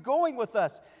are you going with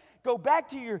us? Go back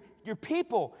to your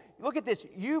people. Look at this.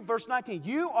 You, verse 19,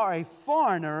 you are a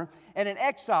foreigner and an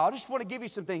exile. I just want to give you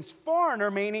some things.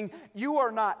 Foreigner meaning you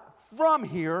are not from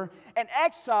here, and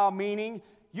exile meaning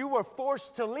you were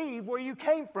forced to leave where you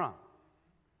came from.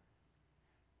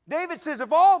 David says,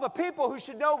 of all the people who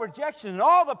should know rejection, and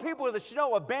all the people that should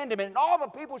know abandonment, and all the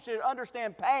people who should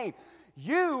understand pain,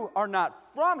 you are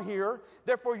not from here,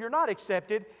 therefore you're not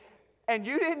accepted, and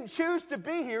you didn't choose to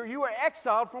be here. You were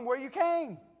exiled from where you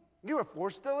came. You were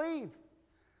forced to leave.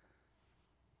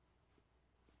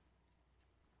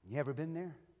 You ever been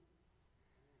there?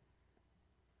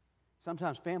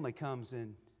 Sometimes family comes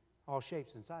in all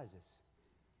shapes and sizes.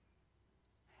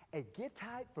 A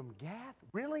Gittite from Gath?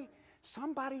 Really?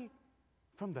 Somebody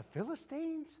from the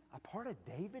Philistines? A part of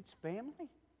David's family?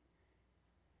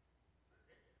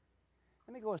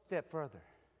 Let me go a step further.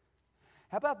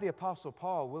 How about the Apostle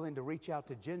Paul willing to reach out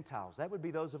to Gentiles? That would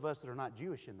be those of us that are not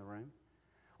Jewish in the room.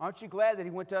 Aren't you glad that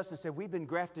he went to us and said, we've been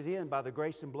grafted in by the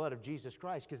grace and blood of Jesus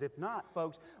Christ? Because if not,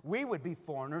 folks, we would be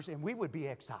foreigners and we would be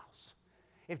exiles.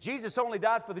 If Jesus only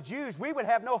died for the Jews, we would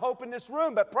have no hope in this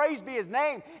room. But praise be his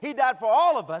name. He died for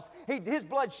all of us. His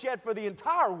blood shed for the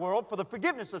entire world for the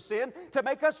forgiveness of sin to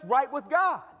make us right with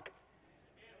God.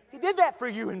 He did that for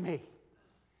you and me.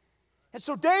 And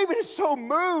so David is so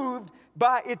moved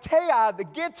by Ittai the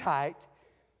Gittite.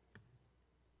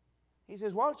 He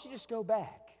says, why don't you just go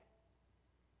back?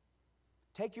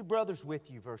 Take your brothers with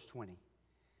you, verse 20.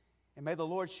 And may the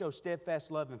Lord show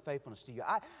steadfast love and faithfulness to you.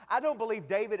 I don't believe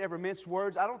David ever minced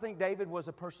words. I don't think David was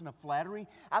a person of flattery.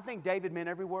 I think David meant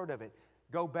every word of it.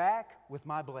 Go back with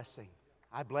my blessing.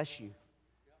 I bless you.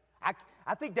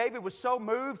 I think David was so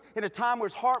moved in a time where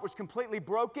his heart was completely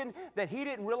broken that he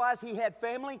didn't realize he had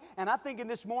family. And I think in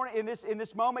this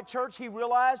moment, church, he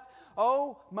realized,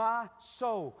 oh my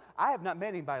soul, I have not met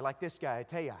anybody like this guy,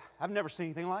 Ittai. I've never seen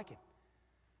anything like him.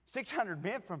 600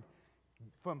 men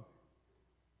From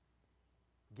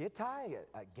Gittite,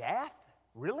 Gath?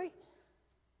 Really?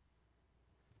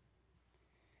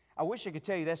 I wish I could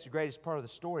tell you that's the greatest part of the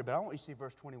story, but I want you to see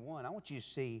verse 21. I want you to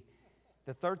see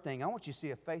the third thing. I want you to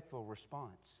see a faithful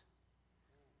response.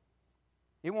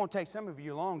 It won't take some of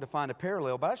you long to find a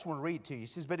parallel, but I just want to read it to you. It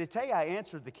says, "But Ittai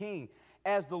answered the king,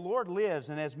 As the Lord lives,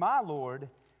 and as my Lord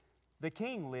the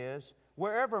king lives,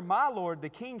 wherever my Lord the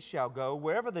king shall go,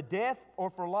 wherever the death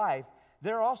or for life,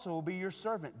 there also will be your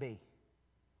servant be."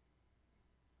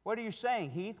 What are you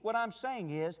saying, Heath? What I'm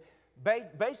saying is,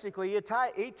 basically,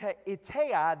 Ittai,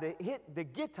 the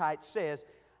Gittite says,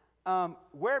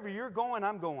 wherever you're going,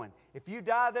 I'm going. If you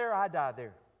die there, I die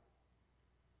there.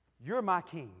 You're my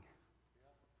king.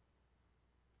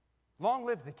 Long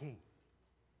live the king.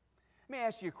 Let me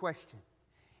ask you a question.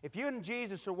 If you and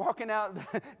Jesus are walking out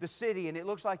the city and it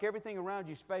looks like everything around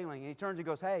you is failing, and he turns and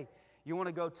goes, "Hey, you want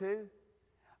to go too?"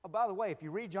 Oh, by the way, if you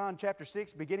read John chapter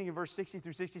 6, beginning in verse 60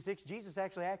 through 66, Jesus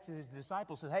actually asks his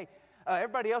disciples, says, "Hey,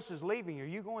 everybody else is leaving. Are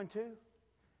you going too?"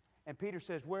 And Peter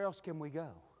says, "Where else can we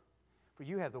go? For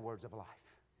you have the words of life."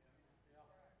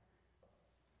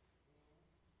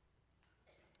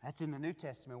 That's in the New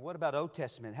Testament. What about Old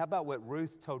Testament? How about what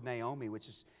Ruth told Naomi, which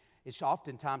is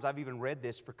oftentimes, I've even read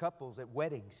this for couples at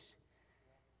weddings.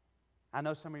 I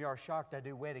know some of you are shocked I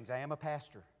do weddings. I am a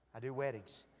pastor. I do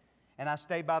weddings. And I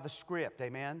stay by the script,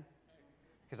 amen?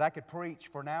 Because I could preach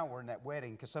for an hour in that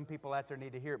wedding because some people out there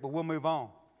need to hear it. But we'll move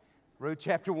on. Ruth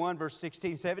chapter 1, verse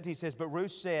 16, 17 says, "But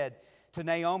Ruth said to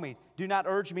Naomi, 'Do not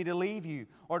urge me to leave you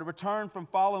or to return from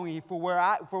following you. For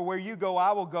where you go,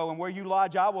 I will go, and where you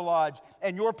lodge, I will lodge.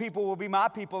 And your people will be my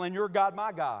people, and your God,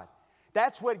 my God.'"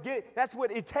 That's what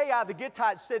Ittai the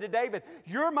Gittite said to David.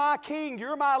 "You're my king.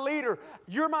 You're my leader.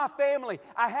 You're my family.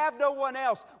 I have no one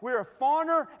else. We're a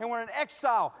foreigner and we're in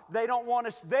exile. They don't want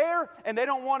us there and they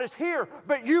don't want us here.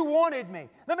 But you wanted me."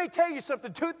 Let me tell you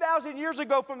something. 2,000 years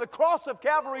ago from the cross of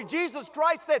Calvary, Jesus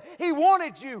Christ said He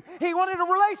wanted you. He wanted a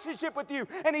relationship with you.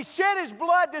 And He shed His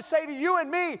blood to say to you and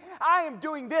me, "I am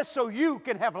doing this so you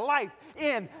can have life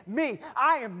in me.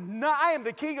 I am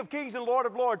the King of Kings and Lord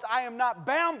of Lords. I am not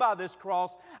bound by this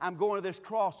cross. I'm going to this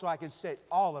cross so I can set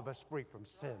all of us free from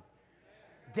sin,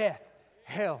 death,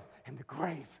 hell, and the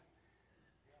grave."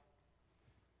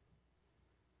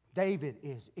 David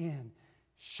is in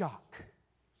shock.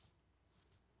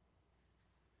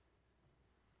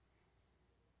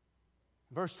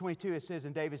 Verse 22, it says,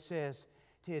 "And David says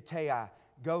to Ittai,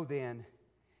 'Go then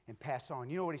and pass on.'"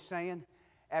 You know what he's saying?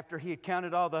 After he had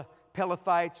counted all the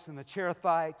Pelethites and the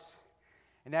Cherethites,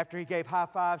 and after he gave high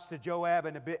fives to Joab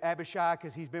and Abishai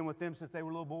because he's been with them since they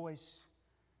were little boys,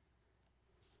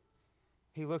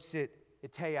 he looks at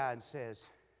Ittai and says,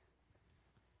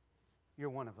 "You're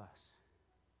one of us."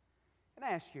 Can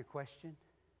I ask you a question?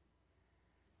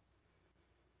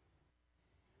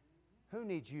 Who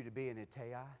needs you to be an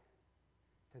Ittai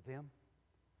to them?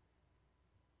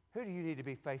 Who do you need to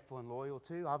be faithful and loyal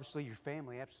to? Obviously your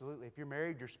family, absolutely. If you're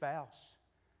married, your spouse,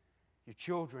 your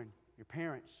children, your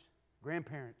parents,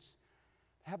 grandparents.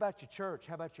 How about your church?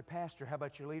 How about your pastor? How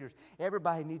about your leaders?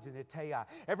 Everybody needs an Ittai.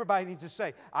 Everybody needs to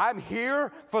say, "I'm here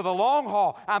for the long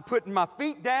haul. I'm putting my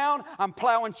feet down. I'm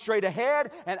plowing straight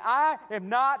ahead, and I am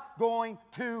not going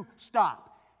to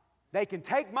stop. They can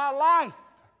take my life,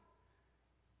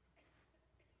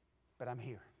 but I'm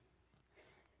here."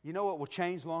 You know what will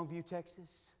change Longview,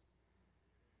 Texas?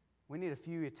 We need a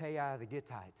few Ittai the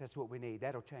Gittites. That's what we need.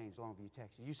 That'll change Longview,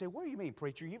 Texas. You say, "What do you mean,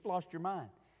 preacher? You've lost your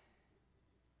mind."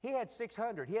 He had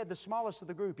 600. He had the smallest of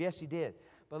the group. Yes, he did.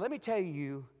 But let me tell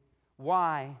you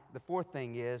why. The fourth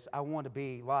thing is, I want to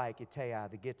be like Ittai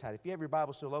the Gittite. If you have your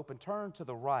Bible still open, turn to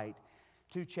the right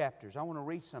 2 chapters. I want to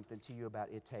read something to you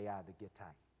about Ittai the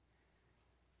Gittite.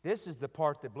 This is the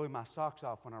part that blew my socks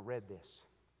off when I read this.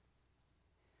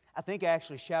 I think I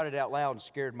actually shouted out loud and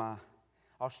scared my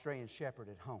Australian shepherd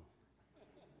at home.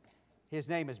 His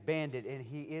name is Bandit, and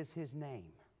he is his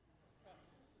name.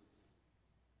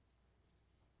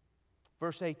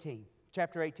 Verse 18,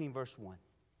 chapter 18, verse 1.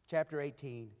 Chapter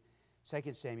 18,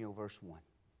 2 Samuel, verse 1.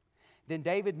 "Then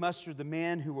David mustered the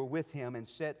men who were with him and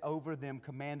set over them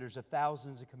commanders of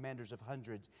thousands and commanders of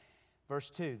hundreds." Verse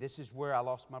 2, this is where I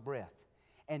lost my breath.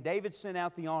 "And David sent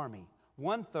out the army,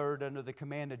 1/3 under the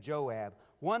command of Joab,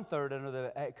 1/3 under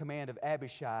the command of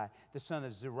Abishai, the son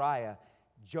of Zeruiah,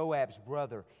 Joab's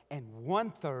brother, and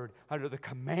 1/3 under the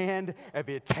command of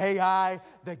Ittai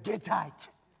the Gittite."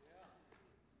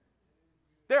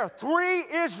 There are 3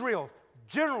 Israel: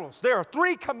 generals. There are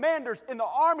 3 commanders in the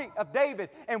army of David,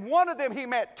 and one of them he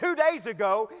met 2 days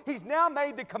ago. He's now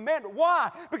made the commander.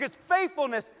 Why? Because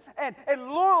faithfulness and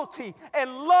loyalty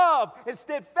and love and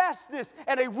steadfastness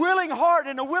and a willing heart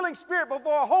and a willing spirit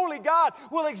before a holy God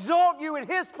will exalt you in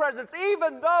His presence.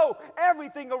 Even though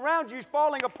everything around you is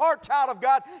falling apart, child of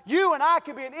God, you and I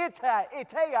can be an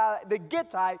Ittai, the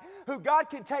Gittite, who God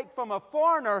can take from a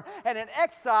foreigner and an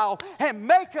exile and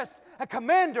make us a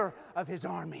commander of His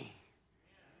army.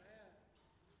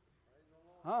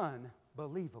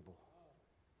 Unbelievable.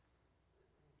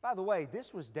 By the way,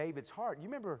 this was David's heart. You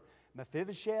remember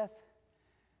Mephibosheth?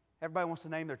 Everybody wants to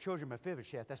name their children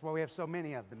Mephibosheth. That's why we have so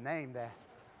many of them named that.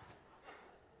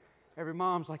 Every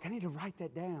mom's like, I need to write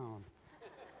that down.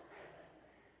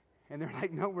 And they're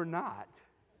like, no, we're not.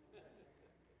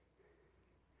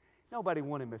 Nobody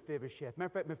wanted Mephibosheth. Matter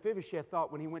of fact, Mephibosheth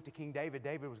thought when he went to King David,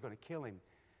 David was going to kill him.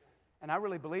 And I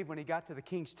really believe when he got to the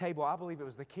king's table, I believe it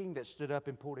was the king that stood up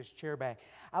and pulled his chair back.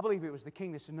 I believe it was the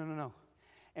king that said, no,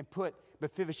 and put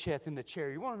Mephibosheth in the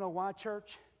chair. You want to know why,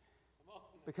 church?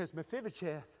 Because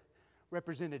Mephibosheth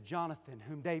represented Jonathan,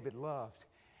 whom David loved.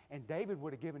 And David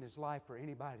would have given his life for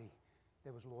anybody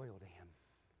that was loyal to him.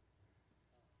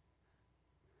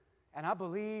 And I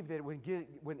believe that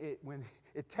when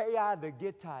Ittai the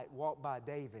Gittite walked by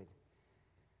David,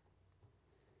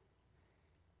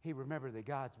 he remembered that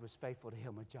God was faithful to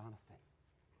him with Jonathan.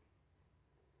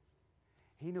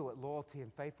 He knew what loyalty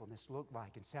and faithfulness looked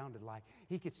like and sounded like.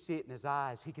 He could see it in his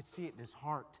eyes. He could see it in his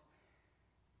heart.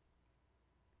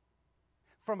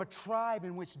 From a tribe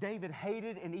in which David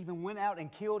hated and even went out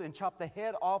and killed and chopped the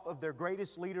head off of their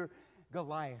greatest leader,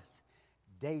 Goliath,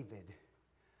 David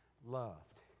loved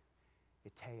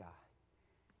Ittai.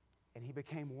 And he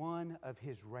became one of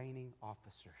his reigning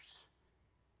officers.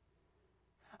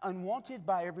 Unwanted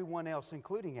by everyone else,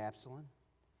 including Absalom.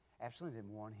 Absalom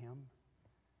didn't want him.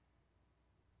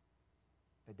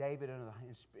 But David, under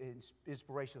the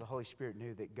inspiration of the Holy Spirit,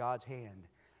 knew that God's hand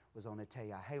was on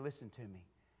Ittai. Hey, listen to me.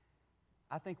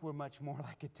 I think we're much more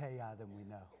like Ittai than we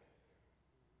know.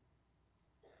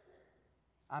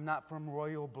 I'm not from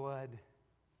royal blood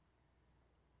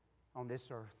on this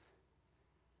earth.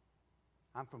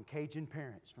 I'm from Cajun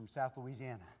parents from South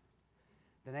Louisiana.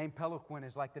 The name Peloquin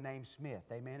is like the name Smith.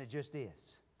 Amen? It just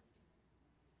is.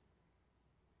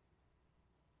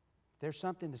 There's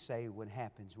something to say what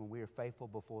happens when we are faithful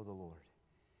before the Lord.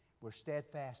 We're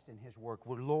steadfast in His work.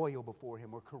 We're loyal before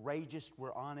Him. We're courageous.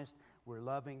 We're honest. We're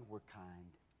loving. We're kind.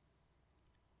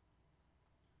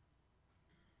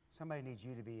 Somebody needs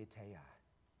you to be Ittai.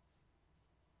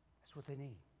 That's what they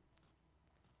need.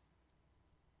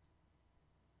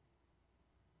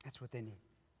 That's what they need.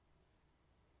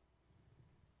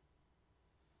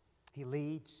 He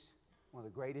leads one of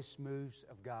the greatest moves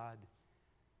of God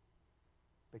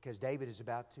because David is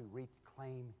about to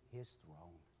reclaim his throne.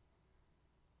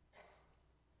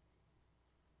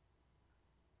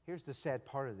 Here's the sad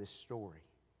part of this story.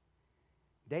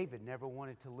 David never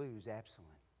wanted to lose Absalom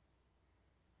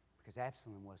because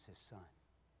Absalom was his son.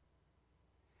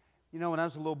 You know, when I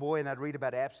was a little boy and I'd read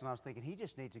about Absalom, I was thinking, he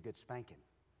just needs a good spanking.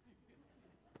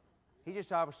 He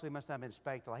just obviously must not have been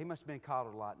spanked a lot. He must have been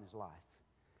coddled a lot in his life.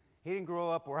 He didn't grow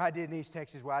up where I did in East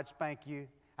Texas, where I'd spank you.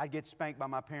 I'd get spanked by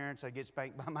my parents. I'd get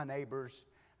spanked by my neighbors.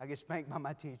 I'd get spanked by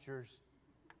my teachers.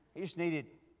 He just needed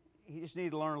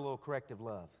to learn a little corrective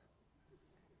love.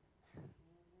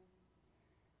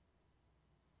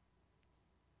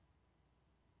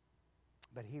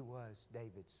 But he was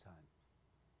David's son.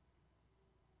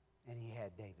 And he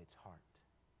had David's heart.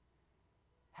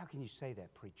 How can you say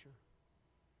that, preacher?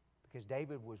 Because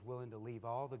David was willing to leave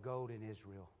all the gold in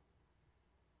Israel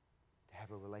to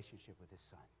have a relationship with his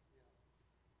son.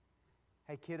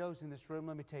 Hey, kiddos in this room,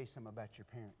 let me tell you something about your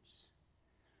parents.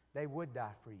 They would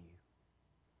die for you.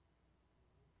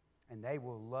 And they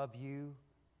will love you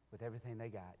with everything they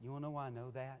got. You want to know why I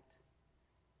know that?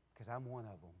 Because I'm one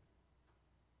of them.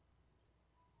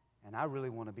 And I really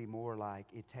want to be more like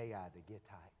Ittai the Gittite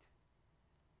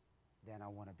than I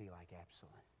want to be like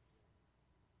Absalom.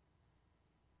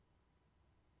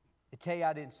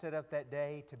 Ittai didn't set up that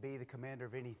day to be the commander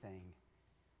of anything.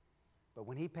 But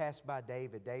when he passed by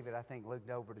David, I think, looked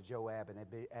over to Joab and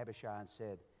Abishai and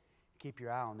said, keep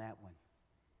your eye on that one.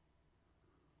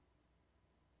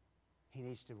 He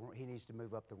needs to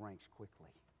move up the ranks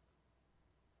quickly.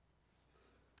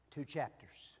 2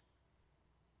 chapters.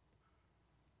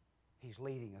 He's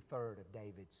leading a third of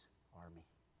David's army.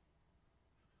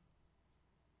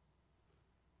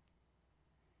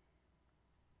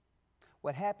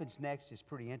 What happens next is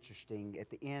pretty interesting. At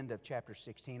the end of chapter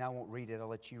 16, I won't read it, I'll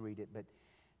let you read it, but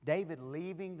David,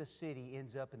 leaving the city,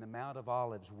 ends up in the Mount of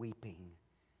Olives weeping.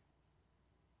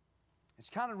 It's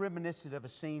kind of reminiscent of a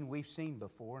scene we've seen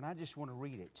before, and I just want to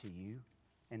read it to you,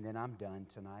 and then I'm done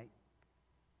tonight.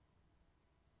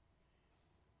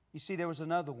 You see, there was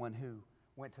another one who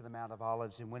went to the Mount of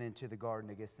Olives and went into the Garden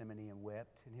of Gethsemane and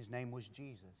wept, and his name was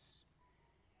Jesus.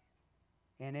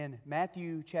 And in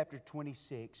Matthew chapter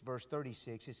 26, verse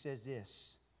 36, it says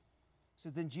this. So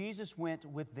then Jesus went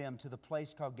with them to the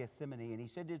place called Gethsemane, and he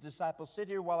said to his disciples, "Sit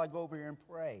here while I go over here and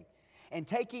pray." And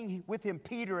taking with him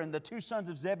Peter and the two sons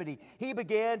of Zebedee, he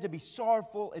began to be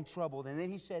sorrowful and troubled. And then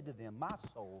he said to them, "My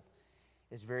soul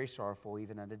is very sorrowful,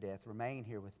 even unto death. Remain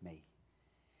here with me."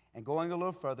 And going a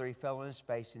little further, he fell on his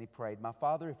face and he prayed, "My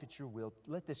Father, if it's your will,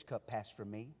 let this cup pass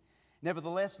from me.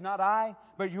 Nevertheless, not I,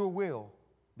 but your will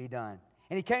be done."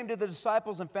 And he came to the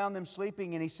disciples and found them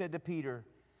sleeping, and he said to Peter,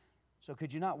 "So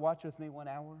could you not watch with me 1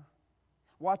 hour?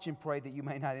 Watch and pray that you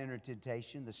may not enter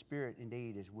temptation. The spirit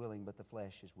indeed is willing, but the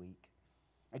flesh is weak."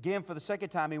 Again, for the second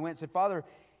time, he went and said, "Father,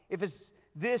 if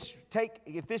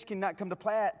this cannot come to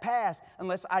pass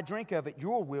unless I drink of it,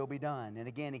 your will be done." And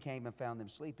again he came and found them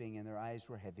sleeping, and their eyes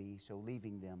were heavy. So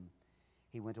leaving them,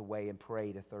 he went away and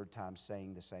prayed a third time,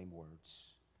 saying the same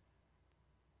words.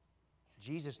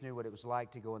 Jesus knew what it was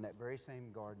like to go in that very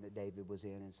same garden that David was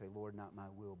in and say, "Lord, not my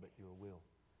will, but your will."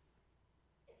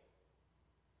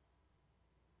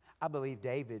 I believe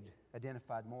David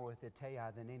identified more with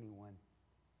Ittai than anyone.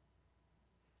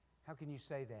 How can you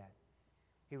say that?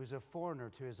 He was a foreigner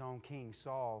to his own king,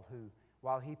 Saul, who,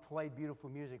 while he played beautiful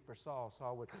music for Saul,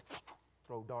 Saul would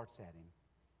throw darts at him.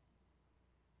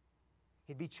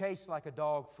 He'd be chased like a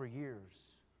dog for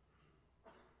years.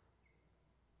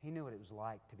 He knew what it was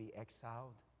like to be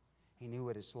exiled. He knew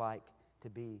what it's like to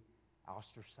be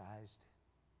ostracized.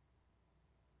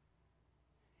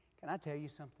 Can I tell you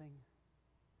something?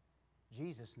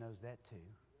 Jesus knows that too.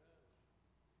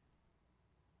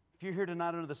 If you're here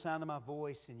tonight under the sound of my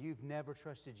voice and you've never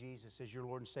trusted Jesus as your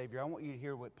Lord and Savior, I want you to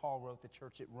hear what Paul wrote the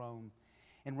church at Rome.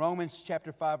 In Romans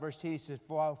chapter 5, verse 10, he says,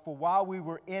 For while we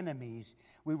were enemies,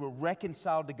 we were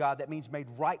reconciled to God. That means made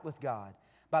right with God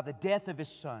by the death of His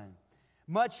Son.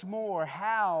 Much more,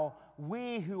 how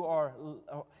we who are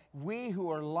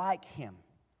like Him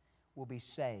will be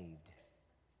saved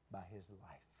by His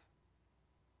life.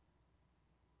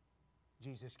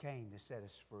 Jesus came to set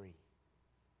us free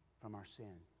from our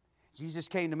sin. Jesus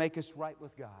came to make us right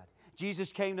with God.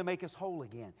 Jesus came to make us whole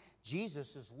again.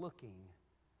 Jesus is looking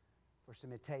for some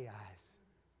Ittais,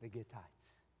 the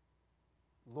Gittites.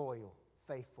 Loyal,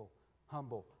 faithful,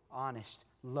 humble, honest,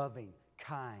 loving,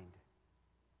 kind.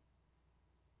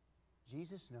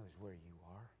 Jesus knows where you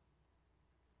are,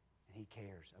 and He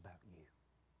cares about you.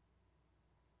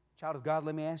 Child of God,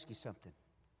 let me ask you something.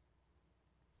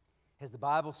 Has the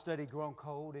Bible study grown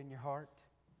cold in your heart?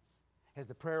 Has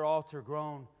the prayer altar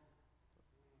grown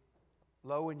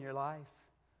low in your life?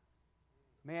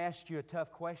 Let me ask you a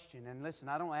tough question. And listen,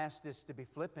 I don't ask this to be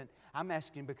flippant. I'm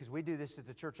asking because we do this at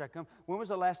the church I come. When was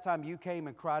the last time you came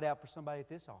and cried out for somebody at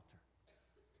this altar?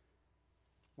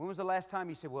 When was the last time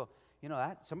you said, well, you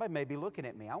know, somebody may be looking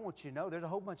at me. I want you to know there's a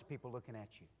whole bunch of people looking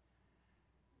at you.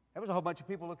 There was a whole bunch of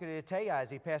people looking at Ittai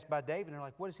as he passed by David, and they're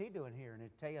like, what is he doing here? And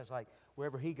Ittai's like,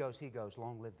 wherever he goes,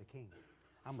 long live the king.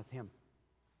 I'm with him.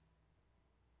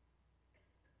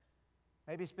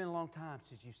 Maybe it's been a long time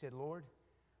since you said, Lord,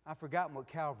 I've forgotten what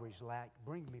Calvary's like.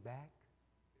 Bring me back.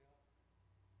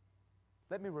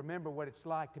 Let me remember what it's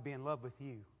like to be in love with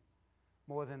you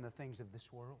more than the things of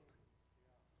this world.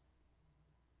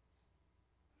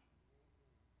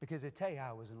 Because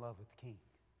Ittai was in love with the king.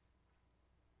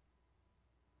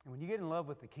 And when you get in love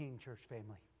with the king, church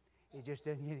family, it just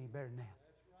doesn't get any better than that.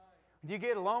 When you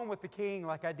get along with the king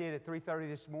like I did at 3:30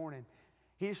 this morning,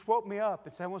 he just woke me up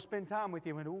and said, I want to spend time with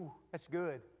you. I went, ooh, that's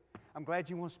good. I'm glad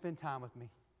you want to spend time with me.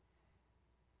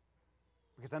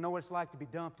 Because I know what it's like to be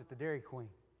dumped at the Dairy Queen.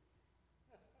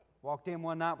 Walked in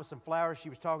one night with some flowers. She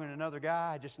was talking to another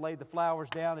guy. I just laid the flowers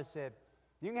down and said,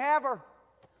 you can have her.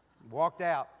 Walked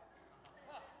out.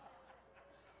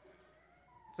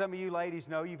 Some of you ladies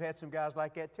know you've had some guys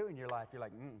like that too in your life. You're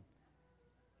like,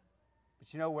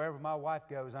 But you know, wherever my wife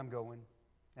goes, I'm going.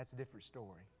 That's a different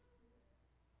story.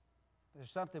 There's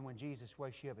something when Jesus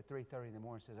wakes you up at 3:30 in the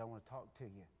morning and says, I want to talk to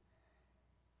you,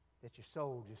 that your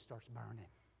soul just starts burning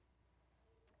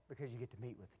because you get to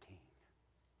meet with the King.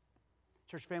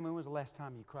 Church family, when was the last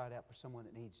time you cried out for someone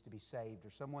that needs to be saved, or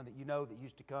someone that you know that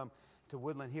used to come to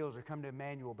Woodland Hills or come to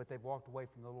Emmanuel, but they've walked away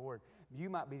from the Lord? You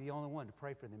might be the only one to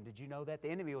pray for them. Did you know that? The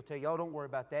enemy will tell you, oh, don't worry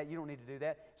about that. You don't need to do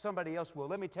that. Somebody else will.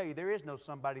 Let me tell you, there is no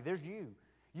somebody. There's you.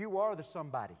 You are the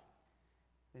somebody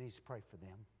that needs to pray for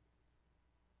them.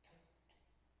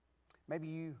 Maybe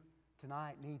you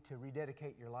tonight need to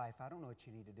rededicate your life. I don't know what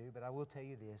you need to do, but I will tell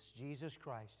you this. Jesus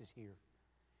Christ is here.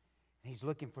 He's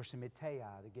looking for some Ittai,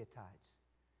 the Gittites.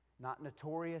 Not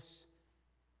notorious,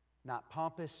 not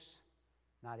pompous,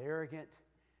 not arrogant,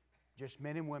 just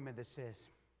men and women that says,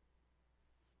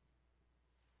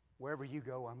 wherever you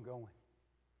go, I'm going.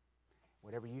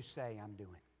 Whatever you say, I'm doing.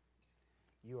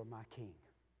 You are my King.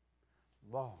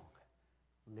 Long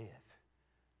live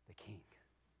the King.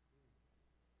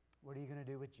 What are you going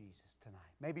to do with Jesus tonight?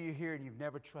 Maybe you're here and you've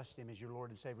never trusted Him as your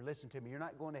Lord and Savior. Listen to me. You're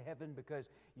not going to heaven because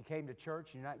you came to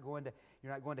church. You're not going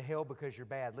to hell because you're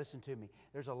bad. Listen to me.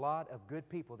 There's a lot of good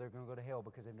people that are going to go to hell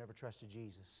because they've never trusted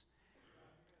Jesus.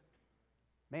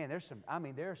 Man, there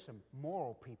are some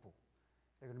moral people.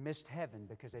 They're going to miss heaven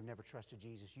because they've never trusted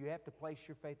Jesus. You have to place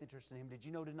your faith and trust in Him. Did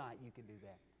you know tonight you can do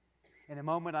that? In a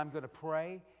moment, I'm going to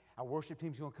pray. Our worship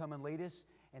team's going to come and lead us.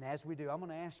 And as we do, I'm going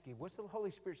to ask you, what's the Holy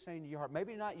Spirit saying to your heart?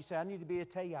 Maybe not. You say, I need to be a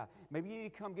Ittai. Maybe you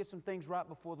need to come get some things right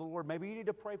before the Lord. Maybe you need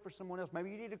to pray for someone else.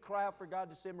 Maybe you need to cry out for God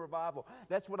to send revival.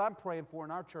 That's what I'm praying for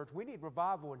in our church. We need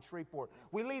revival in Shreveport.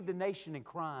 We lead the nation in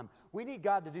crime. We need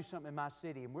God to do something in my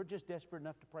city, and we're just desperate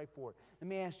enough to pray for it. Let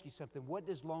me ask you something. What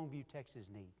does Longview, Texas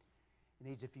need? It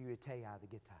needs a few Ittai, the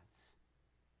Gittites.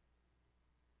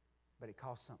 But it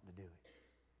costs something to do it.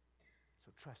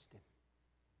 So trust Him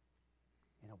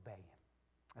and obey Him.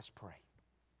 Let's pray.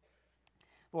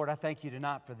 Lord, I thank You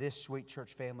tonight for this sweet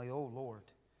church family. Oh, Lord,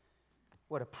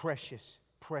 what a precious,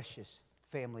 precious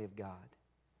family of God.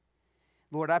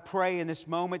 Lord, I pray in this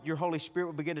moment Your Holy Spirit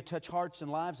will begin to touch hearts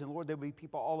and lives. And Lord, there will be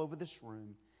people all over this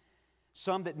room.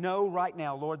 Some that know right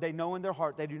now, Lord, they know in their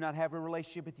heart they do not have a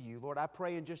relationship with You. Lord, I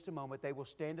pray in just a moment they will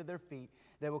stand to their feet.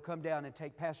 They will come down and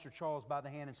take Pastor Charles by the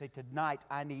hand and say, tonight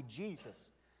I need Jesus.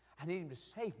 I need Him to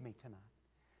save me tonight.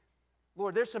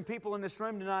 Lord, there's some people in this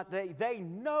room tonight, they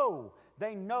know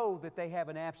that they have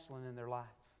an Absalom in their life.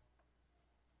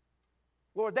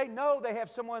 Lord, they know they have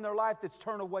someone in their life that's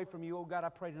turned away from You. Oh, God, I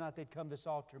pray tonight they'd come to this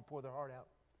altar and pour their heart out.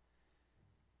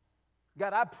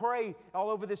 God, I pray all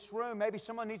over this room, maybe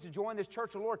someone needs to join this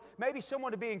church, oh Lord, maybe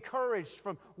someone to be encouraged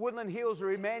from Woodland Hills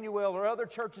or Emmanuel or other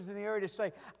churches in the area to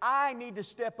say, I need to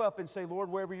step up and say, Lord,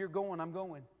 wherever You're going, I'm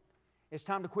going. It's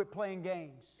time to quit playing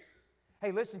games.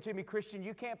 Hey, listen to me, Christian.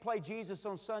 You can't play Jesus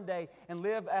on Sunday and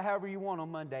live however you want on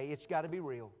Monday. It's got to be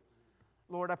real.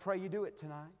 Lord, I pray You do it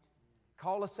tonight.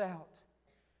 Call us out.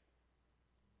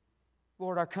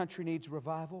 Lord, our country needs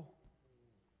revival.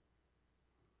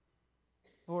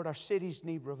 Lord, our cities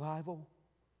need revival.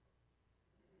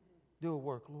 Do a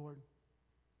work, Lord.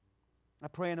 I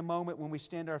pray in a moment when we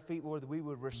stand to our feet, Lord, that we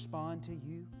would respond to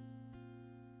You.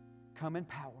 Come in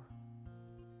power.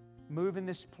 Move in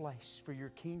this place for Your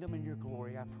kingdom and Your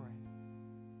glory, I pray.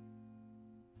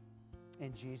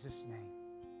 In Jesus' name,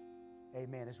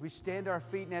 amen. As we stand to our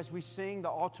feet and as we sing, the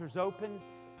altar's open.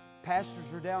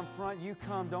 Pastors are down front. You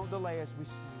come, don't delay as we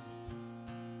sing.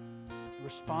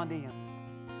 Respond to Him.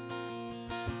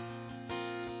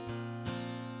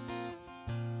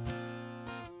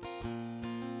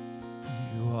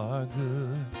 You are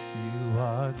good, You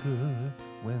are good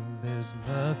when there's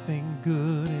nothing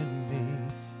good in me.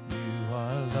 You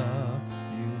are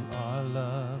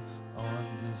love on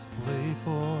display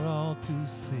for all to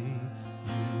see.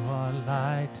 You are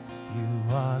light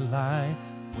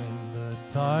when the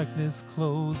darkness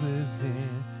closes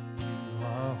in. You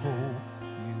are hope,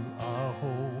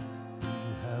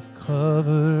 You have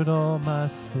covered all my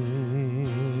sin.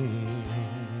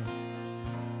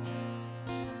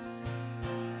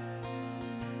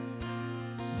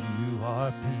 You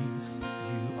are peace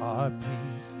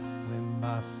when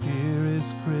my fear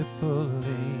is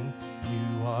crippling. You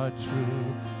are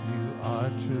true,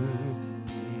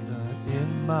 even in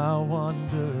my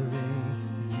wandering.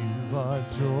 You are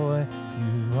joy,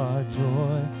 in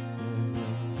the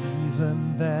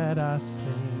reason that I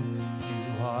sing.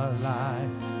 You are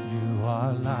life,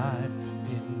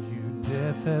 in You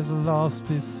death has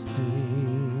lost its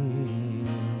sting.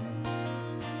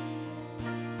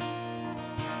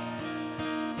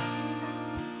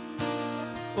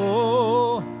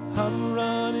 Oh, I'm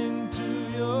running to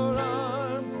Your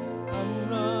arms. I'm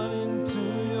running to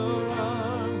Your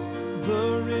arms.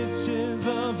 The riches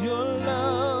of Your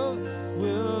love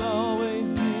will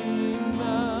always be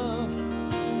enough.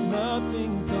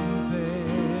 Nothing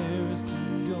compares to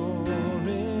Your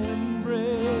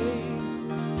embrace.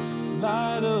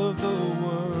 Light of the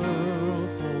world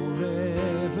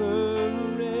forever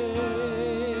reign.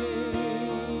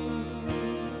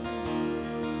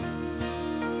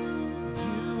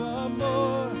 You are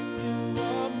more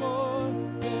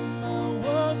than my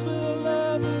words will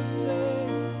ever say.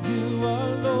 You are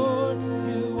Lord,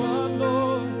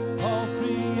 all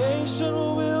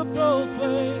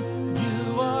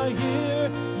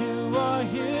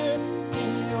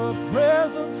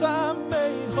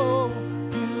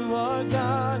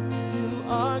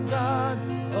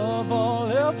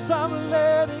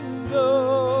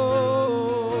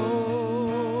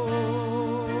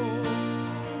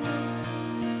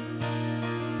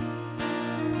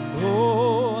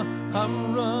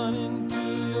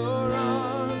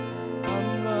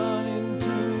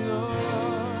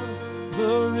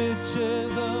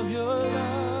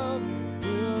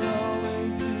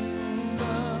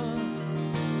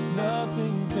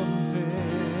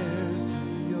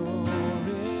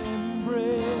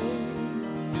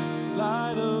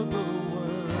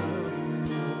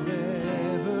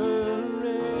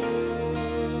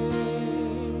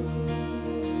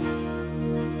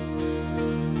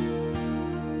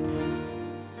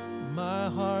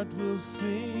will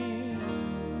sing.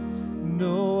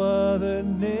 No other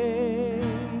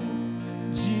name,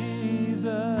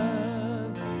 Jesus,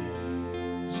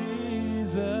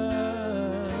 Jesus.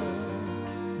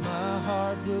 My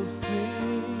heart will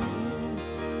sing.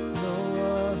 No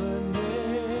other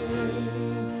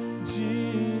name,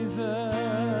 Jesus,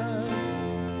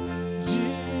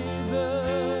 Jesus.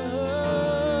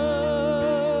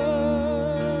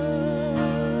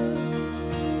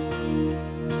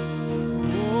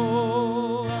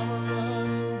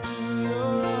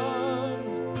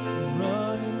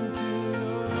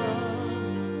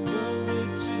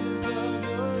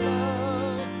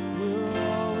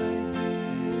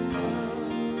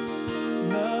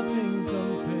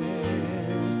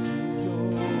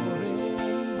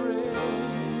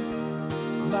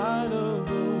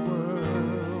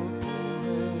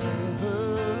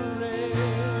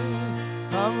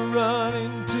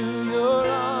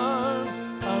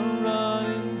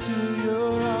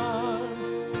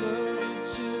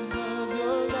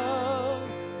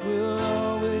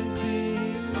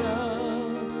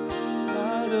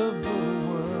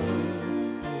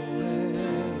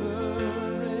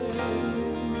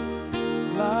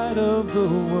 Of the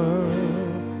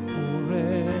world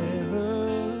forever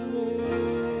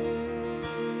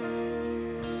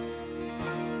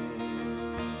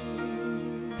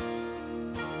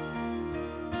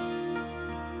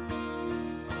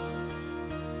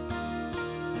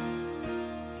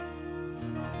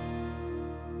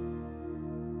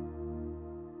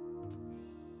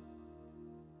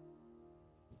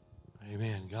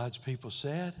Amen. God's people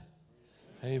said,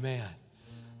 amen.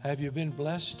 Have you been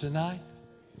blessed tonight?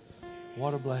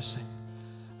 What a blessing.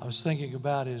 I was thinking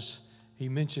about as he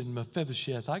mentioned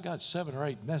Mephibosheth. I got 7 or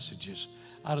 8 messages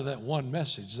out of that one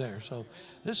message there. So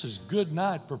this is good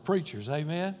night for preachers.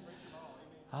 Amen.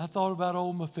 I thought about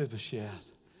old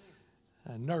Mephibosheth.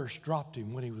 A nurse dropped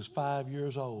him when he was 5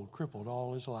 years old, crippled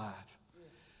all his life.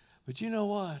 But you know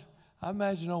what? I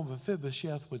imagine old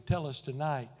Mephibosheth would tell us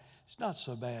tonight, it's not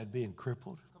so bad being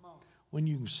crippled when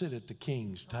you can sit at the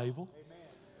king's table.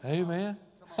 Amen.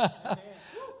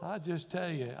 I just tell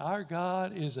you, our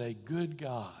God is a good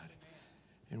God.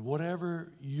 And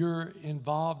whatever you're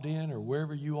involved in or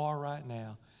wherever you are right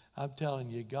now, I'm telling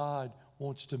you, God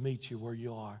wants to meet you where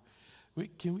you are.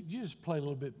 Can you just play a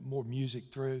little bit more music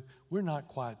through? We're not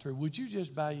quite through. Would you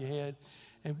just bow your head?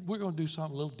 And we're going to do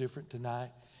something a little different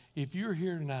tonight. If you're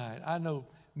here tonight, I know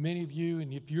many of you,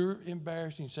 and if you're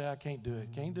embarrassed and you say, I can't do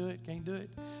it, can't do it,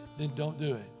 then don't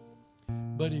do it.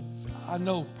 But if I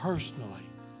know personally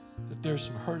that there's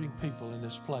some hurting people in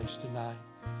this place tonight,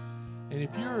 and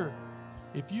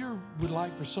if you would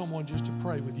like for someone just to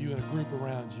pray with you in a group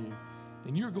around you,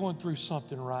 and you're going through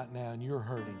something right now and you're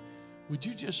hurting, would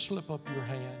you just slip up your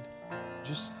hand?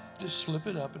 Just slip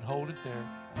it up and hold it there,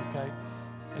 okay?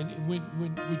 And when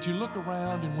would you look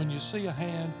around, and when you see a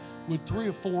hand, would 3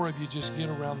 or 4 of you just get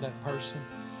around that person?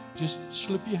 Just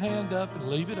slip your hand up and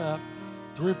leave it up.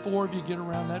 3 or 4 of you get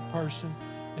around that person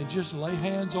and just lay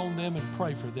hands on them and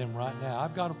pray for them right now.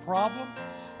 I've got a problem.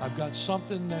 I've got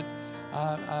something that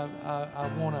I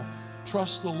want to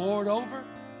trust the Lord over,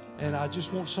 and I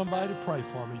just want somebody to pray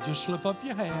for me. Just slip up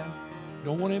your hand.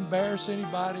 Don't want to embarrass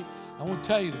anybody. I want to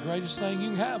tell you, the greatest thing you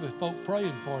can have is folk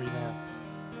praying for you now.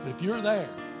 But if you're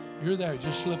there,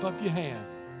 just slip up your hand.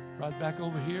 Right back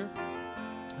over here.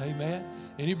 Amen.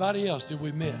 Anybody else did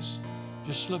we miss?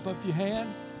 Just slip up your hand.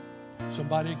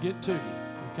 Somebody will get to you,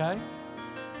 okay?